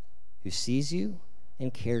God who sees you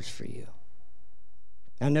and cares for you.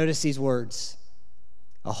 Now notice these words: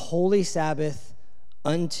 a holy Sabbath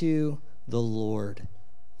unto the Lord.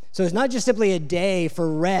 So it's not just simply a day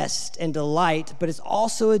for rest and delight, but it's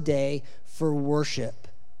also a day for worship,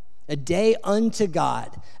 a day unto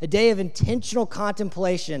God, a day of intentional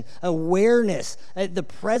contemplation, awareness, the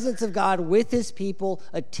presence of God with his people,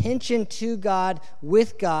 attention to God,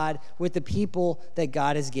 with the people that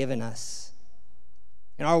God has given us.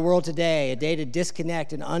 In our world today, a day to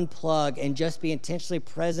disconnect and unplug and just be intentionally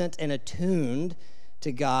present and attuned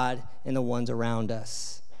to God and the ones around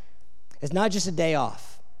us. It's not just a day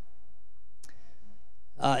off.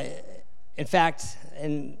 In fact,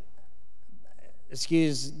 and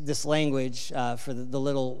excuse this language for the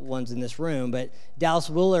little ones in this room, but Dallas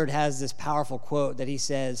Willard has this powerful quote that he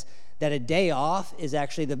says that a day off is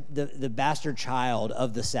actually the bastard child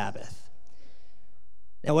of the Sabbath.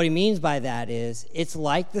 Now, what he means by that is it's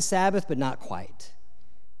like the Sabbath, but not quite.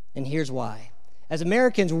 And here's why. As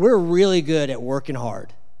Americans, we're really good at working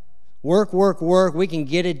hard. Work. We can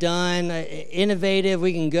get it done. Innovative,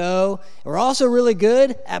 we can go. We're also really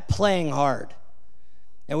good at playing hard.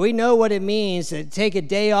 And we know what it means to take a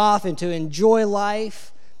day off and to enjoy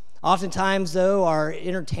life. Oftentimes, though, our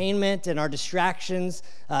entertainment and our distractions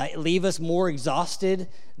leave us more exhausted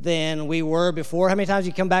than we were before. How many times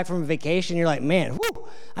you come back from a vacation, you're like, man,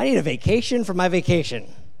 I need a vacation for my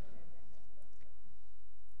vacation.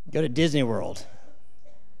 Go to Disney World,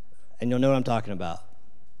 and you'll know what I'm talking about.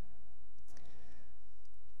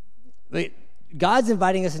 But God's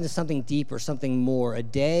inviting us into something deeper, something more, a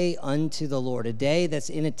day unto the Lord, a day that's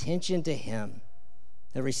in attention to him,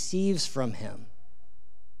 that receives from him.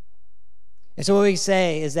 And so what we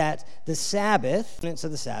say is that the Sabbath,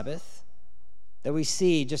 the Sabbath that we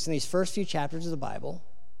see just in these first few chapters of the Bible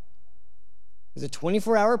is a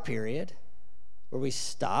 24-hour period where we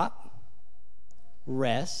stop,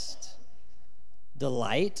 rest,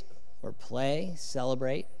 delight, or play,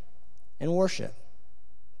 celebrate, and worship.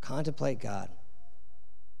 Contemplate God.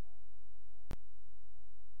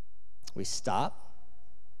 We stop,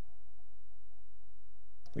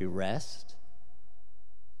 we rest,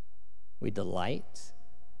 we delight,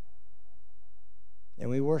 and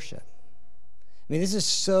we worship. I mean, this is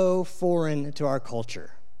so foreign to our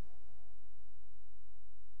culture.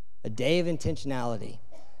 A day of intentionality,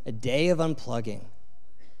 a day of unplugging,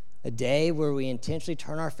 a day where we intentionally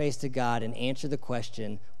turn our face to God and answer the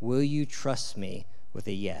question, will you trust me, with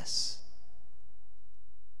a yes.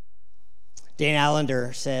 Dan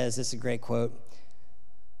Allender says, this is a great quote,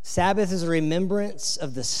 Sabbath is a remembrance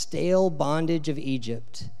of the stale bondage of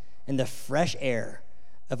Egypt and the fresh air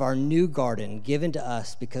of our new garden given to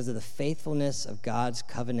us because of the faithfulness of God's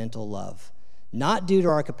covenantal love, not due to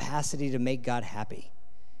our capacity to make God happy.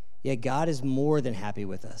 Yet God is more than happy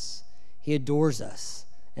with us. He adores us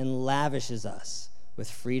and lavishes us with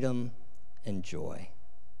freedom and joy.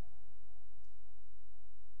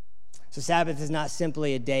 So Sabbath is not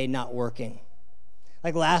simply a day not working.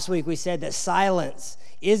 Like last week, we said that silence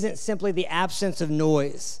isn't simply the absence of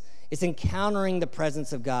noise. It's encountering the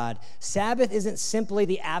presence of God. Sabbath isn't simply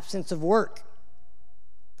the absence of work.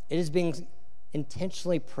 It is being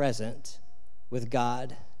intentionally present with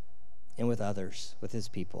God and with others, with his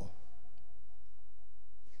people.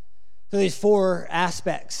 So these four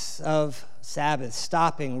aspects of Sabbath: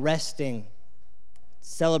 stopping, resting,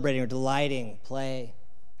 celebrating or delighting, play,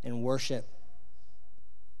 and worship.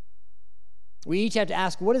 We each have to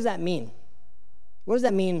ask, what does that mean? What does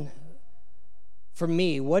that mean for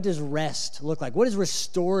me? What does rest look like? What is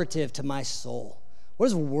restorative to my soul? What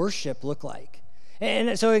does worship look like?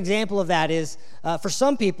 And so an example of that is, for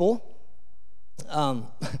some people,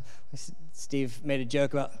 Steve made a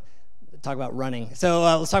joke talk about running.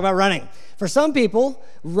 So let's talk about running. For some people,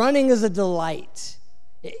 running is a delight.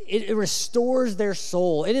 It restores their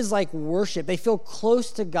soul. It is like worship. They feel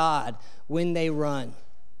close to God when they run.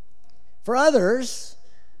 For others,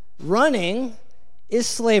 running is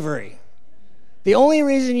slavery. The only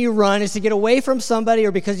reason you run is to get away from somebody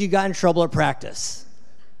or because you got in trouble at practice.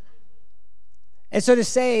 And so to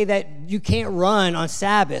say that you can't run on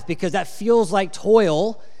Sabbath because that feels like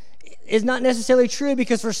toil is not necessarily true,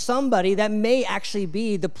 because for somebody that may actually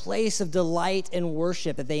be the place of delight and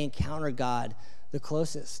worship that they encounter God the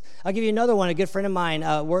closest. I'll give you another one. A good friend of mine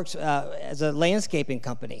works as a landscaping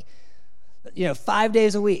company, 5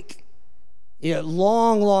 days a week,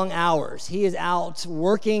 long hours. He is out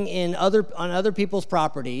working on other people's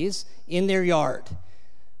properties in their yard.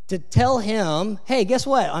 To tell him, hey, guess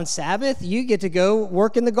what? On Sabbath, you get to go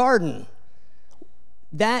work in the garden.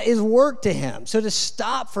 That is work to him. So to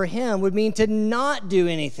stop for him would mean to not do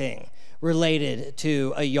anything related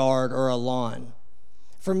to a yard or a lawn.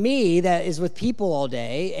 For me, that is with people all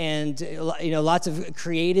day and lots of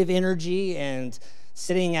creative energy and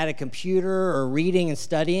sitting at a computer or reading and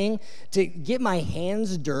studying. To get my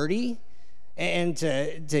hands dirty and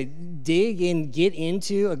to dig and get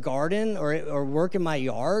into a garden or work in my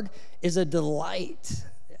yard is a delight.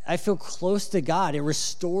 I feel close to God. It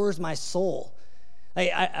restores my soul.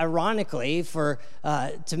 Ironically, to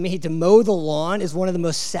me, to mow the lawn is one of the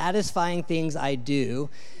most satisfying things I do,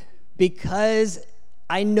 because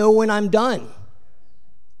I know when I'm done.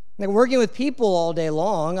 Like, working with people all day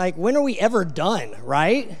long, like, when are we ever done,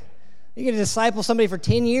 right? You get to disciple somebody for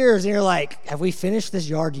 10 years, and you're like, have we finished this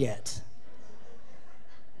yard yet?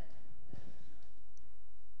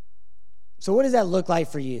 So what does that look like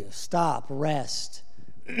for you? Stop, rest.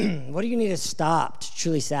 What do you need to stop to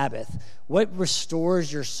truly Sabbath? What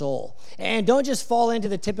restores your soul? And don't just fall into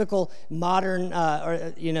the typical modern,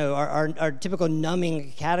 our typical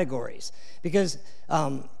numbing categories, because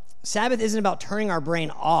Sabbath isn't about turning our brain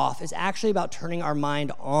off. It's actually about turning our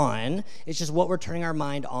mind on. It's just what we're turning our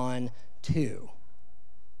mind on to.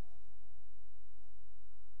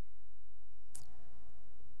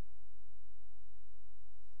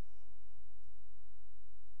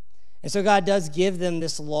 And so God does give them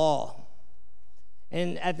this law.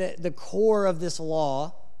 And at the core of this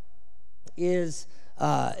law is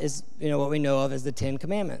what we know of as the Ten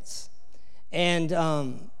Commandments. And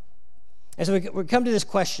so we come to this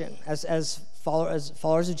question as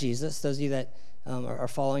followers of Jesus, those of you that are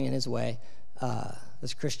following in his way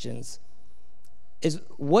as Christians, is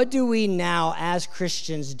what do we now as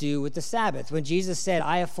Christians do with the Sabbath? When Jesus said,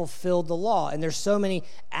 I have fulfilled the law, and there's so many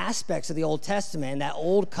aspects of the Old Testament and that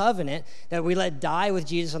old covenant that we let die with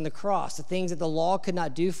Jesus on the cross, the things that the law could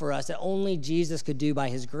not do for us, that only Jesus could do by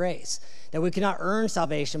his grace, that we could not earn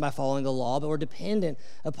salvation by following the law, but we're dependent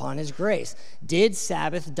upon his grace. Did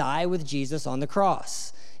Sabbath die with Jesus on the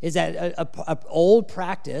cross? Is that an old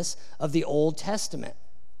practice of the Old Testament?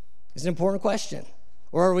 It's an important question.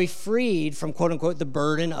 Or are we freed from, quote unquote, the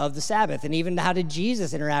burden of the Sabbath? And even how did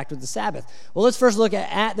Jesus interact with the Sabbath? Well, let's first look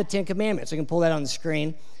at the Ten Commandments. We can pull that on the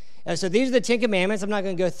screen. So these are the Ten Commandments. I'm not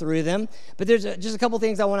going to go through them, but there's just a couple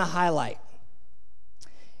things I want to highlight.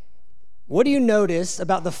 What do you notice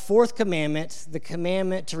about the fourth commandment, the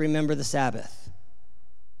commandment to remember the Sabbath?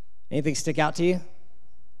 Anything stick out to you?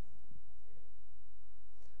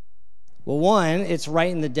 Well, one, it's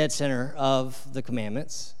right in the dead center of the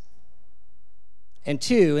commandments. And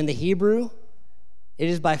two, in the Hebrew, it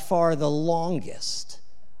is by far the longest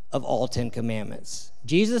of all 10 commandments.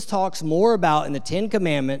 Jesus talks more about in the 10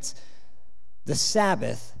 commandments the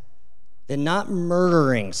Sabbath than not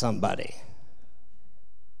murdering somebody.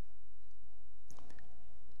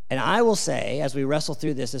 And I will say, as we wrestle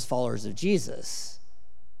through this as followers of Jesus,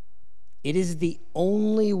 it is the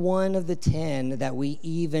only one of the 10 that we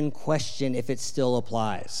even question if it still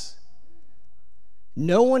applies.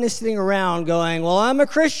 No one is sitting around going, well, I'm a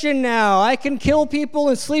Christian now. I can kill people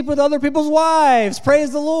and sleep with other people's wives.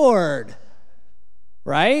 Praise the Lord.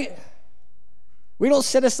 Right? We don't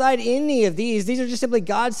set aside any of these. These are just simply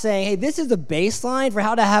God saying, hey, this is the baseline for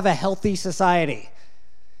how to have a healthy society.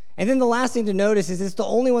 And then the last thing to notice is it's the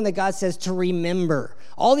only one that God says to remember.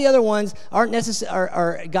 All the other ones aren't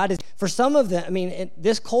necessary. God is, for some of them, in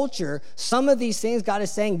this culture, some of these things God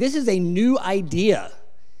is saying, this is a new idea.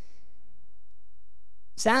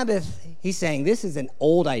 Sabbath, he's saying, this is an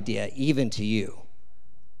old idea even to you.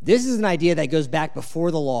 This is an idea that goes back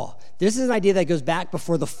before the law. This is an idea that goes back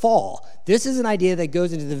before the fall. This is an idea that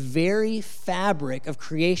goes into the very fabric of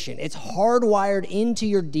creation. It's hardwired into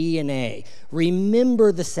your DNA.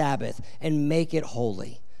 Remember the Sabbath and make it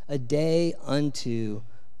holy, a day unto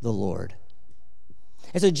the Lord.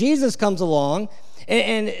 And so Jesus comes along,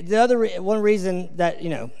 and the one reason that,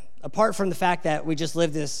 apart from the fact that we just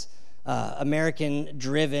live this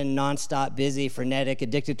American-driven, nonstop, busy, frenetic,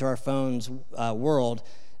 addicted to our phones world.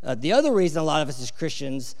 The other reason a lot of us as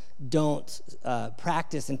Christians don't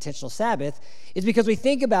practice intentional Sabbath is because we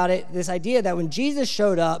think about it, this idea that when Jesus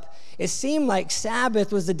showed up, it seemed like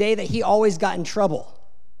Sabbath was the day that he always got in trouble.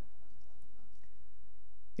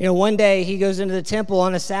 You know, one day he goes into the temple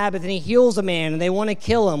on a Sabbath and he heals a man and they want to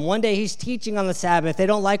kill him. One day he's teaching on the Sabbath. They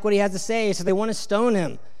don't like what he has to say, so they want to stone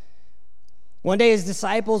him. One day his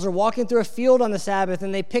disciples are walking through a field on the Sabbath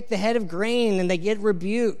and they pick the head of grain and they get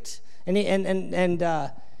rebuked. And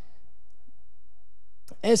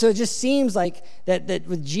so it just seems like that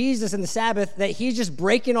with Jesus and the Sabbath, that he's just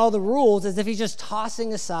breaking all the rules as if he's just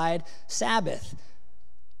tossing aside Sabbath.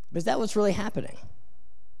 But is that what's really happening?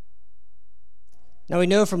 Now we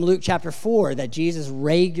know from Luke chapter 4 that Jesus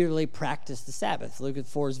regularly practiced the Sabbath. Luke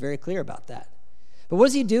 4 is very clear about that. But what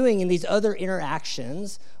is he doing in these other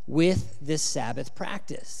interactions with this Sabbath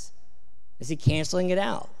practice? Is he canceling it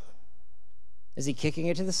out? Is he kicking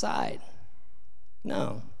it to the side?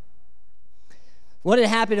 No. What had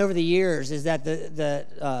happened over the years is that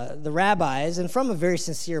the rabbis, and from a very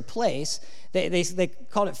sincere place, they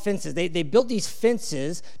called it fences. They built these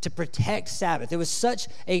fences to protect Sabbath. It was such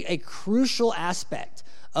a crucial aspect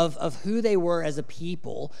of who they were as a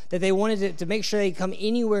people that they wanted to make sure they come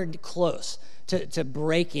anywhere close to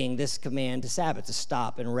breaking this command to Sabbath, to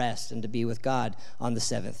stop and rest and to be with God on the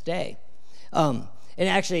seventh day. And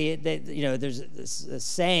actually, there's this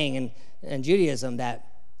saying in Judaism that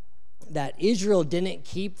Israel didn't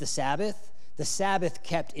keep the Sabbath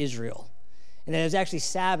kept Israel. And that it was actually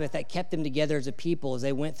Sabbath that kept them together as a people as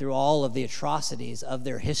they went through all of the atrocities of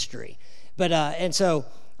their history. And so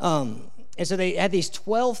they had these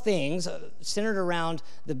 12 things centered around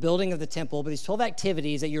the building of the temple, but these 12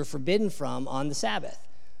 activities that you're forbidden from on the Sabbath.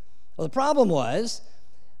 Well, the problem was,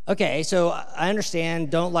 okay, so I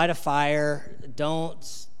understand, don't light a fire, don't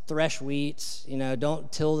thresh wheat,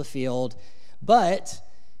 don't till the field, but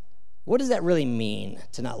what does that really mean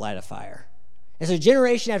to not light a fire? And so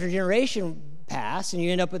generation after generation passed, and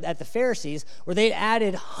you end up at the Pharisees, where they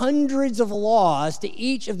added hundreds of laws to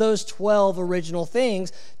each of those 12 original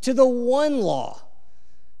things to the one law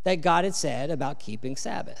that God had said about keeping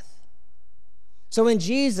Sabbath. So when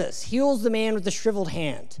Jesus heals the man with the shriveled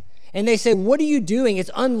hand, and they say, "What are you doing? It's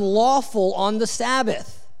unlawful on the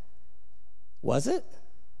Sabbath." Was it?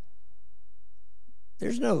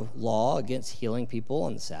 There's no law against healing people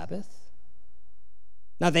on the Sabbath.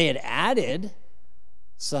 Now, they had added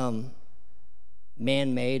some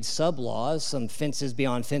man-made sub-laws, some fences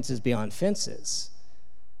beyond fences beyond fences.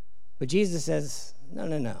 But Jesus says,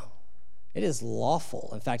 no. It is lawful.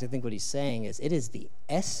 In fact, I think what he's saying is it is the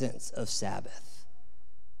essence of Sabbath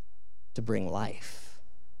to bring life.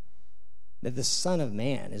 That the Son of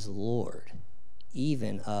Man is Lord,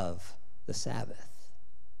 even of the Sabbath.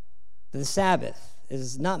 The Sabbath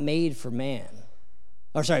is not made for man.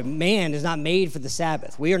 Man is not made for the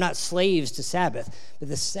Sabbath. We are not slaves to Sabbath, but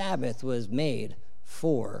the Sabbath was made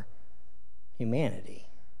for humanity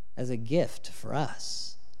as a gift for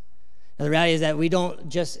us. Now, the reality is that we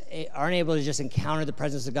aren't able to just encounter the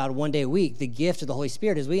presence of God one day a week. The gift of the Holy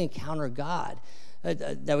Spirit is we encounter God,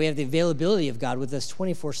 that we have the availability of God with us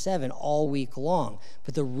 24/7 all week long.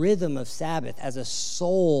 But the rhythm of Sabbath as a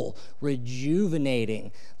soul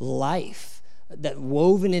rejuvenating life that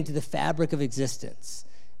woven into the fabric of existence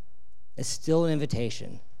is still an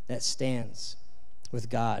invitation that stands with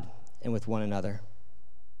God and with one another.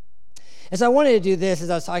 And so I wanted to do this as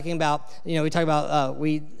I was talking about, we talk about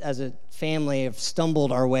we as a family have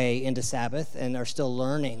stumbled our way into Sabbath and are still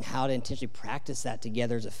learning how to intentionally practice that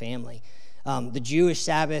together as a family. The Jewish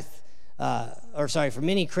Sabbath, for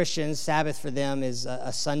many Christians, Sabbath for them is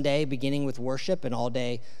a Sunday beginning with worship, an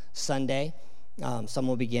all-day Sunday. Some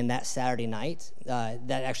will begin that Saturday night.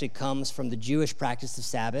 That actually comes from the Jewish practice of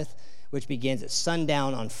Sabbath, which begins at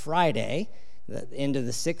sundown on Friday, the end of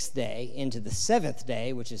the sixth day, into the seventh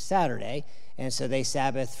day, which is Saturday. And so they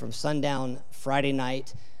Sabbath from sundown Friday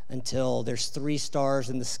night until there's 3 stars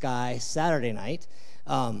in the sky Saturday night.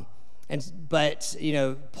 But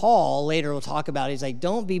Paul later will talk about it. He's like,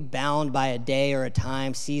 don't be bound by a day or a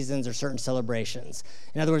time, seasons, or certain celebrations.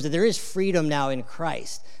 In other words, that there is freedom now in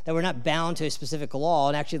Christ, that we're not bound to a specific law.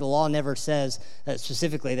 And actually, the law never says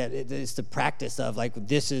specifically that it's the practice of, like,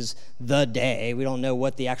 this is the day. We don't know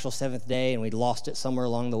what the actual seventh day, and we lost it somewhere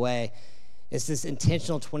along the way. It's this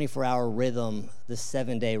intentional 24-hour rhythm, this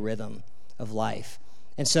 7-day rhythm of life.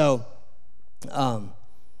 And so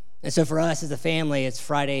for us as a family, it's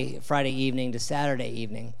Friday evening to Saturday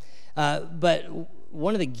evening. But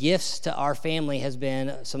one of the gifts to our family has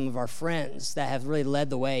been some of our friends that have really led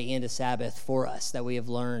the way into Sabbath for us, that we have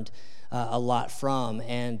learned a lot from,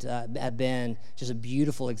 and have been just a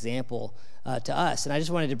beautiful example to us. And I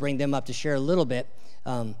just wanted to bring them up to share a little bit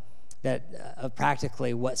of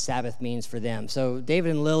practically what Sabbath means for them. So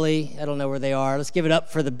David and Lily, I don't know where they are. Let's give it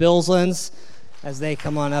up for the Billslands as they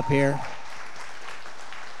come on up here.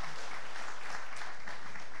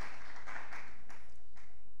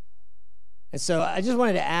 And so I just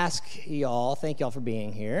wanted to ask y'all, thank y'all for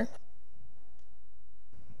being here.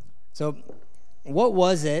 So what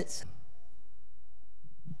was it?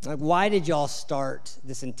 Like, why did y'all start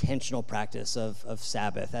this intentional practice of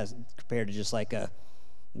Sabbath as compared to just like a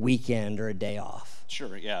weekend or a day off?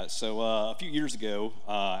 Sure, yeah. So a few years ago,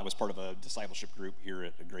 I was part of a discipleship group here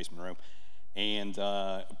at Grace Monroe. And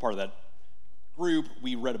part of that group,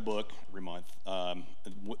 we read a book every month.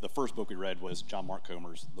 The first book we read was John Mark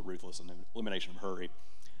Comer's The Ruthless Elimination of Hurry.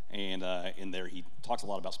 And in there, he talks a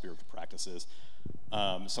lot about spiritual practices.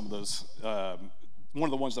 Some of those, one of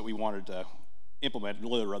the ones that we wanted to implement,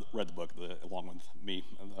 Lily read the book along with me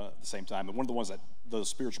at the same time, but one of the ones that those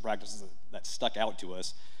spiritual practices that stuck out to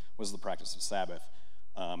us was the practice of Sabbath.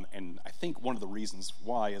 And I think one of the reasons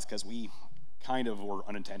why is because we kind of were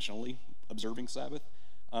unintentionally observing Sabbath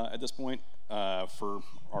at this point for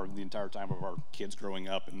the entire time of our kids growing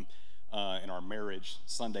up, and in our marriage,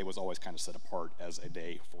 Sunday was always kind of set apart as a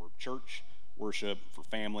day for church, worship, for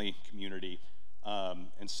family, community.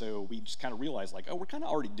 And so we just kind of realized, like, oh, we're kind of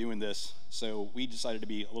already doing this, so we decided to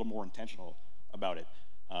be a little more intentional about it.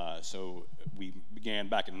 So we began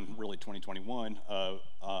back in really 2021,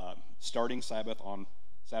 starting Sabbath on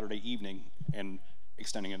Saturday evening and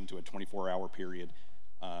extending it into a 24-hour period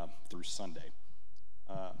through Sunday.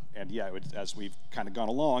 And yeah, as we've kind of gone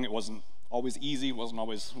along, it wasn't always easy. We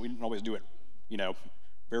didn't always do it,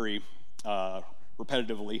 very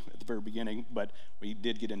repetitively at the very beginning, but we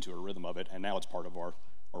did get into a rhythm of it, and now it's part of our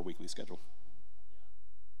weekly schedule.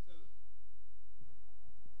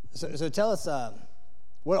 So tell us,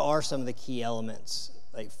 what are some of the key elements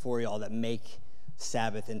like for y'all that make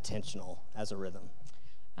Sabbath intentional as a rhythm?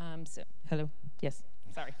 Hello. Yes.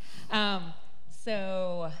 Sorry.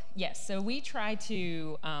 So we try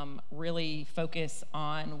to really focus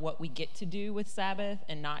on what we get to do with Sabbath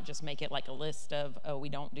and not just make it like a list of, oh, we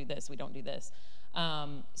don't do this, we don't do this.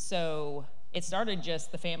 So it started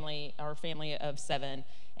just our family of 7,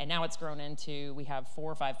 and now it's grown into, we have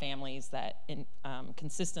 4 or 5 families that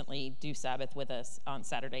consistently do Sabbath with us on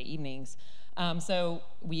Saturday evenings. It's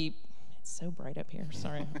so bright up here,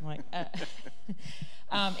 sorry. I'm like,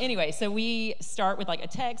 anyway, so we start with like a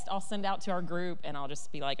text I'll send out to our group, and I'll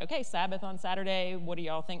just be like, okay, Sabbath on Saturday, what do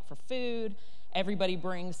y'all think for food? Everybody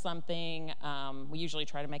brings something. We usually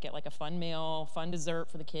try to make it like a fun meal, fun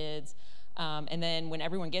dessert for the kids. And then when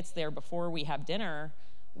everyone gets there, before we have dinner,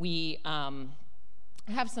 we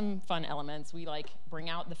have some fun elements. We like bring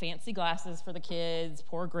out the fancy glasses for the kids,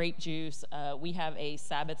 pour grape juice. We have a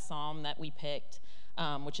Sabbath psalm that we picked,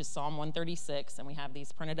 which is Psalm 136, and we have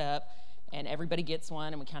these printed up, and everybody gets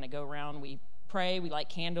one, and we kind of go around, we pray, we light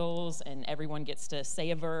candles, and everyone gets to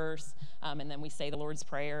say a verse, and then we say the Lord's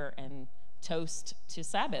Prayer and toast to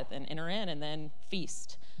Sabbath and enter in and then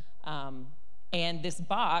feast. And this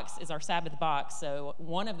box is our Sabbath box, so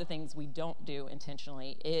one of the things we don't do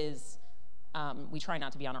intentionally is we try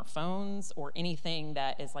not to be on our phones or anything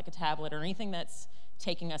that is like a tablet or anything that's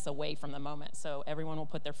taking us away from the moment. So everyone will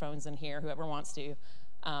put their phones in here, whoever wants to,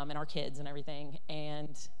 and our kids and everything.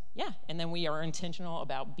 And then we are intentional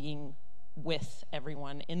about being with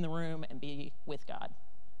everyone in the room and be with God.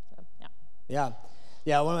 So,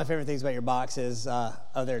 Yeah, one of my favorite things about your box is,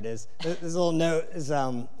 there it is. This little note is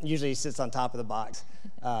usually sits on top of the box.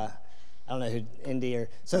 I don't know who, Indy or...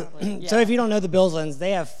 So if you don't know the Billslands,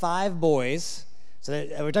 they have 5 boys. So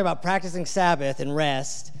we're talking about practicing Sabbath and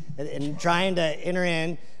rest and trying to enter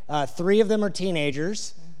in. 3 of them are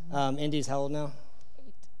teenagers. Indy's how old now?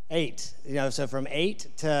 8. So from 8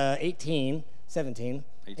 to 18, 17,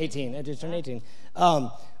 18. I just turned 18.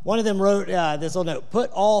 One of them wrote this little note, put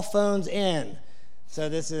all phones in. So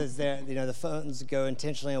this is the phones go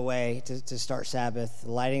intentionally away to start Sabbath,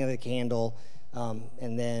 the lighting of the candle,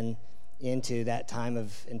 and then into that time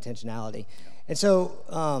of intentionality. And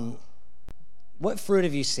so what fruit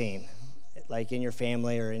have you seen, like in your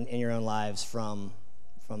family or in your own lives from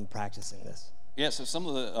practicing this? Yeah, so some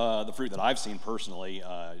of the fruit that I've seen personally,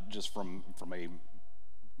 just from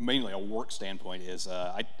mainly a work standpoint, is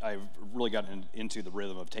I've really gotten into the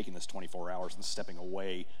rhythm of taking this 24 hours and stepping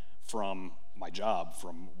away from my job,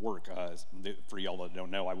 from work. For y'all that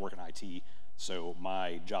don't know, I work in IT, so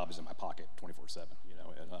my job is in my pocket 24/7.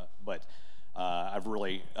 But I've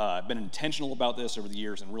really been intentional about this over the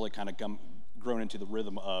years and really kind of grown into the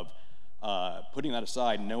rhythm of putting that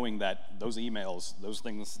aside, knowing that those emails, those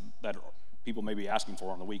things that people may be asking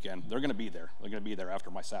for on the weekend, they're going to be there. They're going to be there after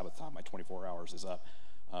my Sabbath time, my 24 hours is up.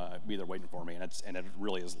 be there waiting for me, and it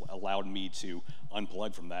really has allowed me to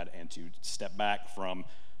unplug from that and to step back from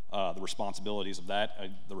the responsibilities of that,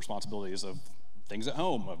 the responsibilities of things at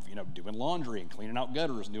home, of doing laundry and cleaning out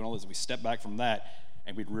gutters and doing all this. We step back from that,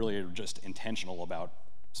 and we really are just intentional about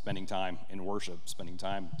spending time in worship, spending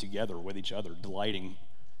time together with each other, delighting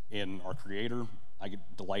in our Creator. I get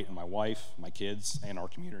delight in my wife, my kids, and our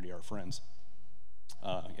community, our friends.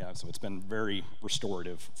 So it's been very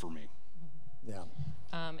restorative for me. Yeah.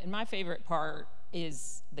 And my favorite part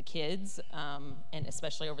is the kids, and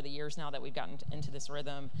especially over the years now that we've gotten into this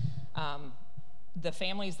rhythm. The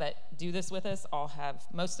families that do this with us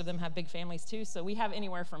most of them have big families too. So we have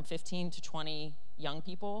anywhere from 15 to 20 young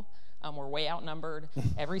people. We're way outnumbered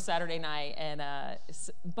every Saturday night.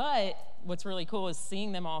 But what's really cool is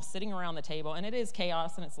seeing them all sitting around the table. And it is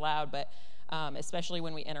chaos and it's loud, but especially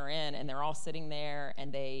when we enter in and they're all sitting there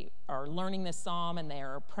and they are learning this psalm and they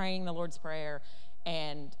are praying the Lord's Prayer.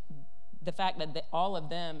 And the fact that all of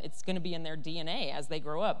them, it's going to be in their DNA as they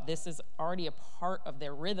grow up. This is already a part of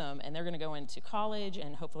their rhythm, and they're going to go into college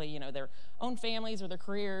and hopefully, their own families or their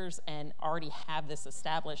careers and already have this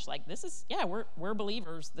established. Like, this is, we're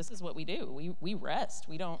believers. This is what we do. We rest.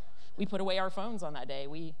 We put away our phones on that day.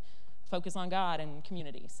 We focus on God and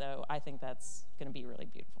community. So I think that's going to be really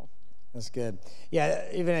beautiful. That's good. Yeah,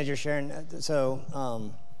 even as you're sharing,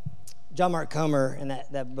 so John Mark Comer, in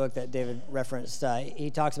that book that David referenced,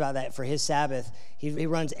 he talks about that for his Sabbath. He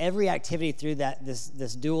runs every activity through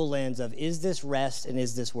this dual lens of, is this rest and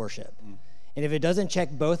is this worship? And if it doesn't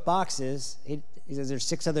check both boxes, he says there's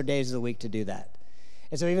 6 other days of the week to do that.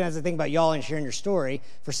 And so even as I think about y'all and sharing your story,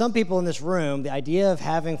 for some people in this room, the idea of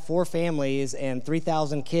having 4 families and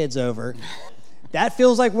 3,000 kids over, that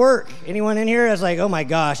feels like work. Anyone in here is like, oh my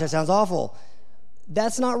gosh, that sounds awful.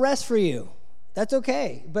 That's not rest for you. That's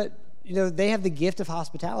okay. But they have the gift of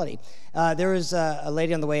hospitality. There was a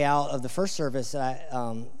lady on the way out of the first service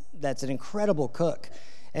that's an incredible cook,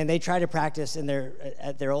 and they try to practice in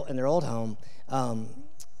their old home, or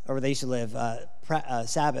where they used to live,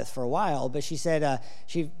 Sabbath for a while. But she said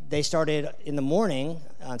they started in the morning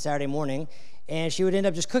on Saturday morning, and she would end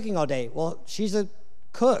up just cooking all day. Well, she's a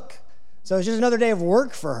cook, so it's just another day of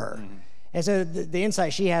work for her. Mm-hmm. And so the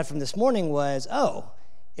insight she had from this morning was,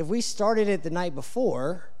 if we started it the night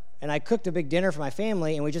before, and I cooked a big dinner for my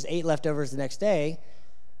family, and we just ate leftovers the next day,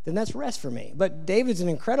 then that's rest for me. But David's an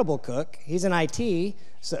incredible cook. He's in IT,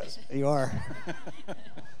 so you are.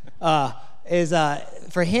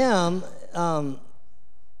 For him,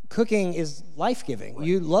 cooking is life-giving. Right.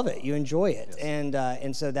 You love it. You enjoy it. Yes.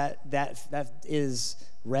 And so that is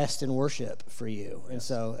rest and worship for you. Yes. And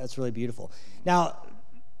so that's really beautiful. Now,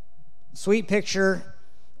 sweet picture,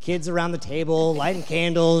 kids around the table, lighting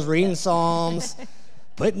candles, reading psalms,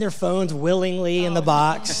 putting their phones willingly in the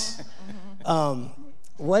box.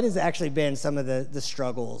 What has actually been some of the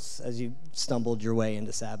struggles as you stumbled your way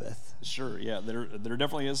into Sabbath? Sure, yeah, there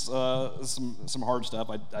definitely is some hard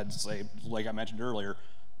stuff. I'd say, like I mentioned earlier,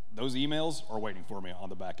 those emails are waiting for me on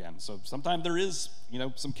the back end. So sometimes there is,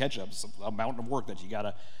 some catch-up, some amount of work that you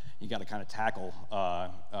gotta kind of tackle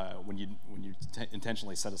when you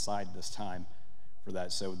intentionally set aside this time for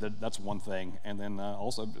that. So that's one thing, and then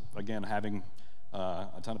also again having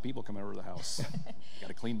a ton of people coming over to the house. You got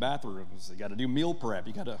to clean bathrooms. You got to do meal prep.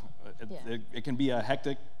 You got to. It can be a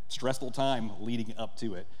hectic, stressful time leading up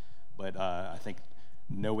to it, but I think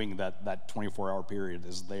knowing that 24-hour period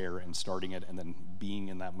is there and starting it and then being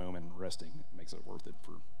in that moment and resting makes it worth it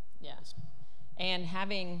for. Yes, and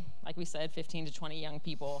having, like we said, 15 to 20 young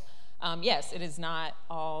people. Yes, it is not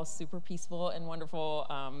all super peaceful and wonderful.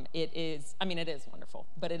 It is wonderful,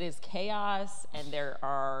 but it is chaos, and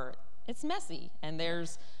it's messy, and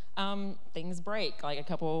there's things break. Like a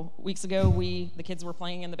couple weeks ago, the kids were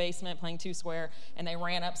playing in the basement, playing 2 square, and they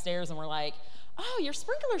ran upstairs and were like, "Oh, your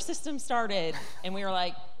sprinkler system started." And we were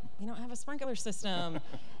like, "We don't have a sprinkler system."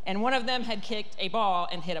 And one of them had kicked a ball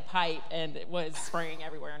and hit a pipe, and it was spraying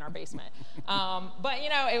everywhere in our basement. But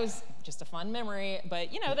it was just a fun memory. But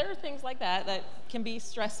there are things like that can be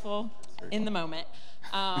stressful in the moment.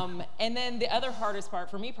 And then the other hardest part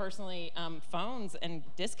for me personally, phones and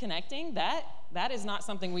disconnecting, that is not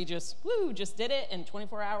something we just did it in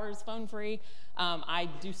 24 hours, phone free. I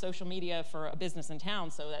do social media for a business in town,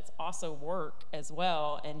 so that's also work as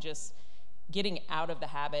well, and just getting out of the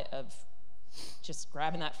habit of just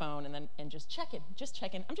grabbing that phone and just checking.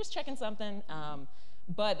 I'm just checking something.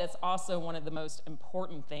 But that's also one of the most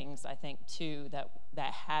important things, I think, too, that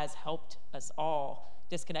has helped us all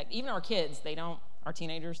disconnect. Even our kids, our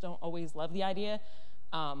teenagers don't always love the idea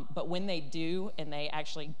But when they do and they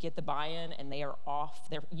actually get the buy-in and they are off,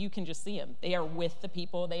 you can just see them. They are with the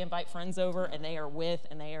people. They invite friends over and they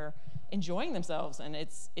are enjoying themselves. And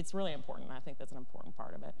it's really important. I think that's an important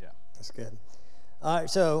part of it. Yeah. That's good. All right,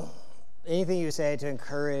 so anything you say to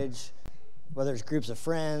encourage, whether it's groups of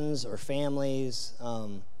friends or families,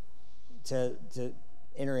 to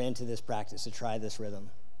enter into this practice, to try this rhythm?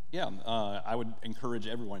 Yeah, I would encourage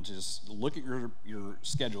everyone to just look at your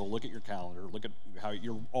schedule, look at your calendar, look at how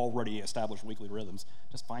your already established weekly rhythms.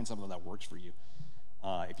 Just find something that works for you.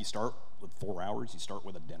 If you start with 4 hours, you start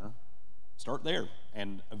with a dinner. Start there,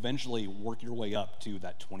 and eventually work your way up to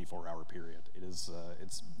that 24-hour period.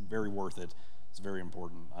 It's very worth it. It's very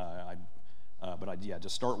important.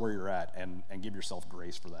 Just start where you're at and give yourself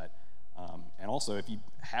grace for that. And also, if you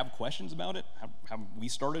have questions about it, how we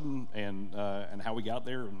started and how we got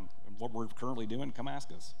there and what we're currently doing, come ask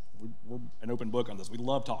us. We're an open book on this. We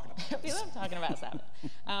love talking about it. We love talking about Sabbath.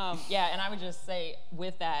 And I would just say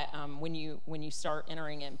with that, when you start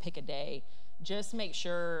entering and pick a day, just make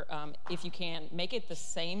sure, if you can, make it the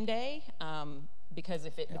same day, because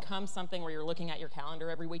if it becomes something where you're looking at your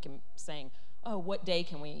calendar every week and saying, oh, what day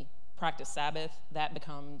can we practice Sabbath, that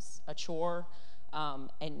becomes a chore.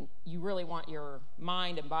 And you really want your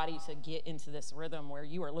mind and body to get into this rhythm where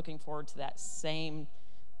you are looking forward to that same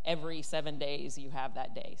every 7 days you have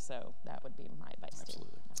that day. So that would be my advice.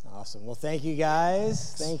 Absolutely. Too. Awesome. Well, thank you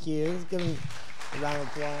guys. Thank you. Give them a round of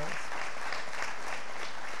applause.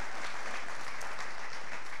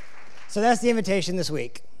 So that's the invitation this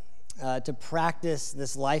week, to practice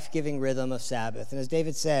this life-giving rhythm of Sabbath. And as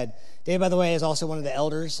David said, David, by the way, is also one of the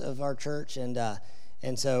elders of our church, and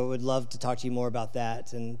so would love to talk to you more about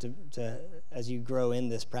that and to as you grow in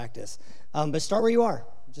this practice. But start where you are.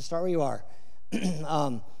 Just start where you are.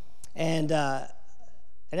 And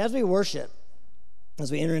as we worship,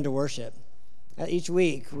 as we enter into worship, each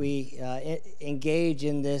week we engage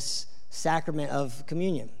in this sacrament of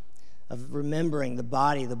communion, of remembering the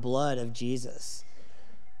body, the blood of Jesus.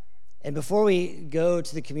 And before we go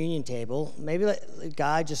to the communion table, maybe let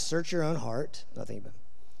God just search your own heart, nothing but,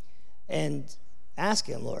 and ask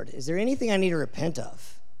him, Lord, is there anything I need to repent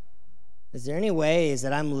of? Is there any ways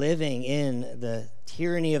that I'm living in the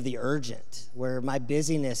tyranny of the urgent, where my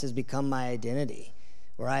busyness has become my identity,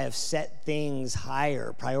 where I have set things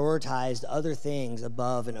higher, prioritized other things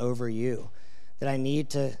above and over you, that I need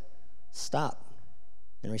to stop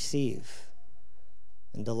and receive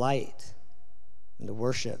and delight and to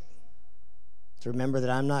worship, to remember that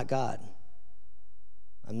I'm not God,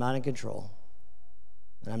 I'm not in control,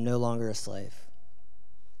 and I'm no longer a slave.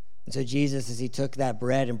 And so Jesus, as he took that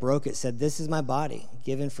bread and broke it, said, this is my body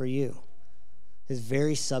given for you. His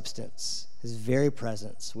very substance, his very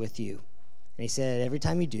presence with you. And he said, every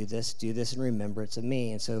time you do this in remembrance of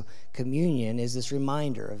me. And so communion is this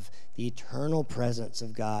reminder of the eternal presence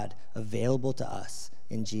of God available to us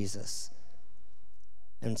in Jesus.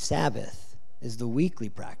 And Sabbath is the weekly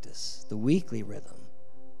practice, the weekly rhythm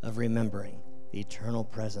of remembering the eternal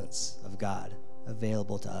presence of God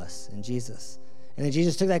available to us in Jesus. And then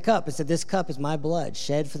Jesus took that cup and said, this cup is my blood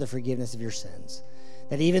shed for the forgiveness of your sins.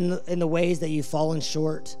 That even in the ways that you've fallen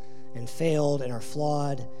short and failed and are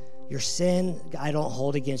flawed, your sin, I don't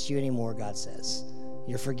hold against you anymore, God says.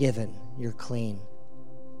 You're forgiven. You're clean.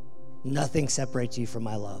 Nothing separates you from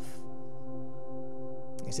my love.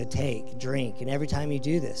 He said, take, drink, and every time you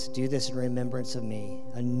do this in remembrance of me.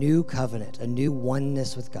 A new covenant, a new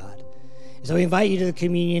oneness with God. So we invite you to the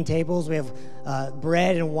communion tables. We have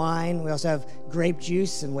bread and wine. We also have grape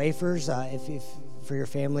juice and wafers if for your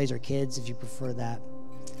families or kids, if you prefer that.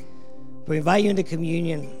 But we invite you into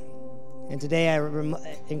communion. And today I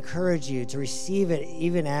encourage you to receive it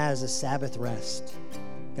even as a Sabbath rest.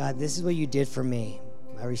 God, this is what you did for me.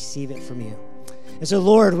 I receive it from you. And so,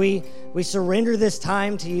 Lord, we surrender this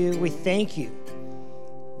time to you. We thank you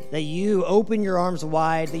that you open your arms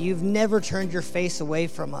wide, that you've never turned your face away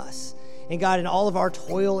from us. And God, in all of our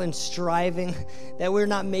toil and striving, that we're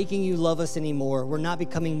not making you love us anymore. We're not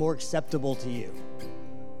becoming more acceptable to you.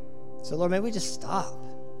 So, Lord, may we just stop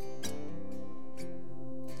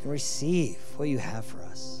and receive what you have for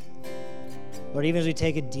us. Lord, even as we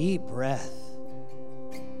take a deep breath,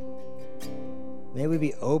 may we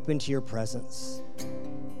be open to your presence.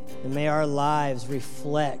 And may our lives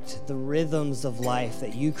reflect the rhythms of life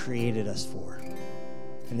that you created us for.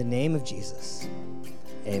 In the name of Jesus,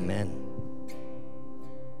 amen.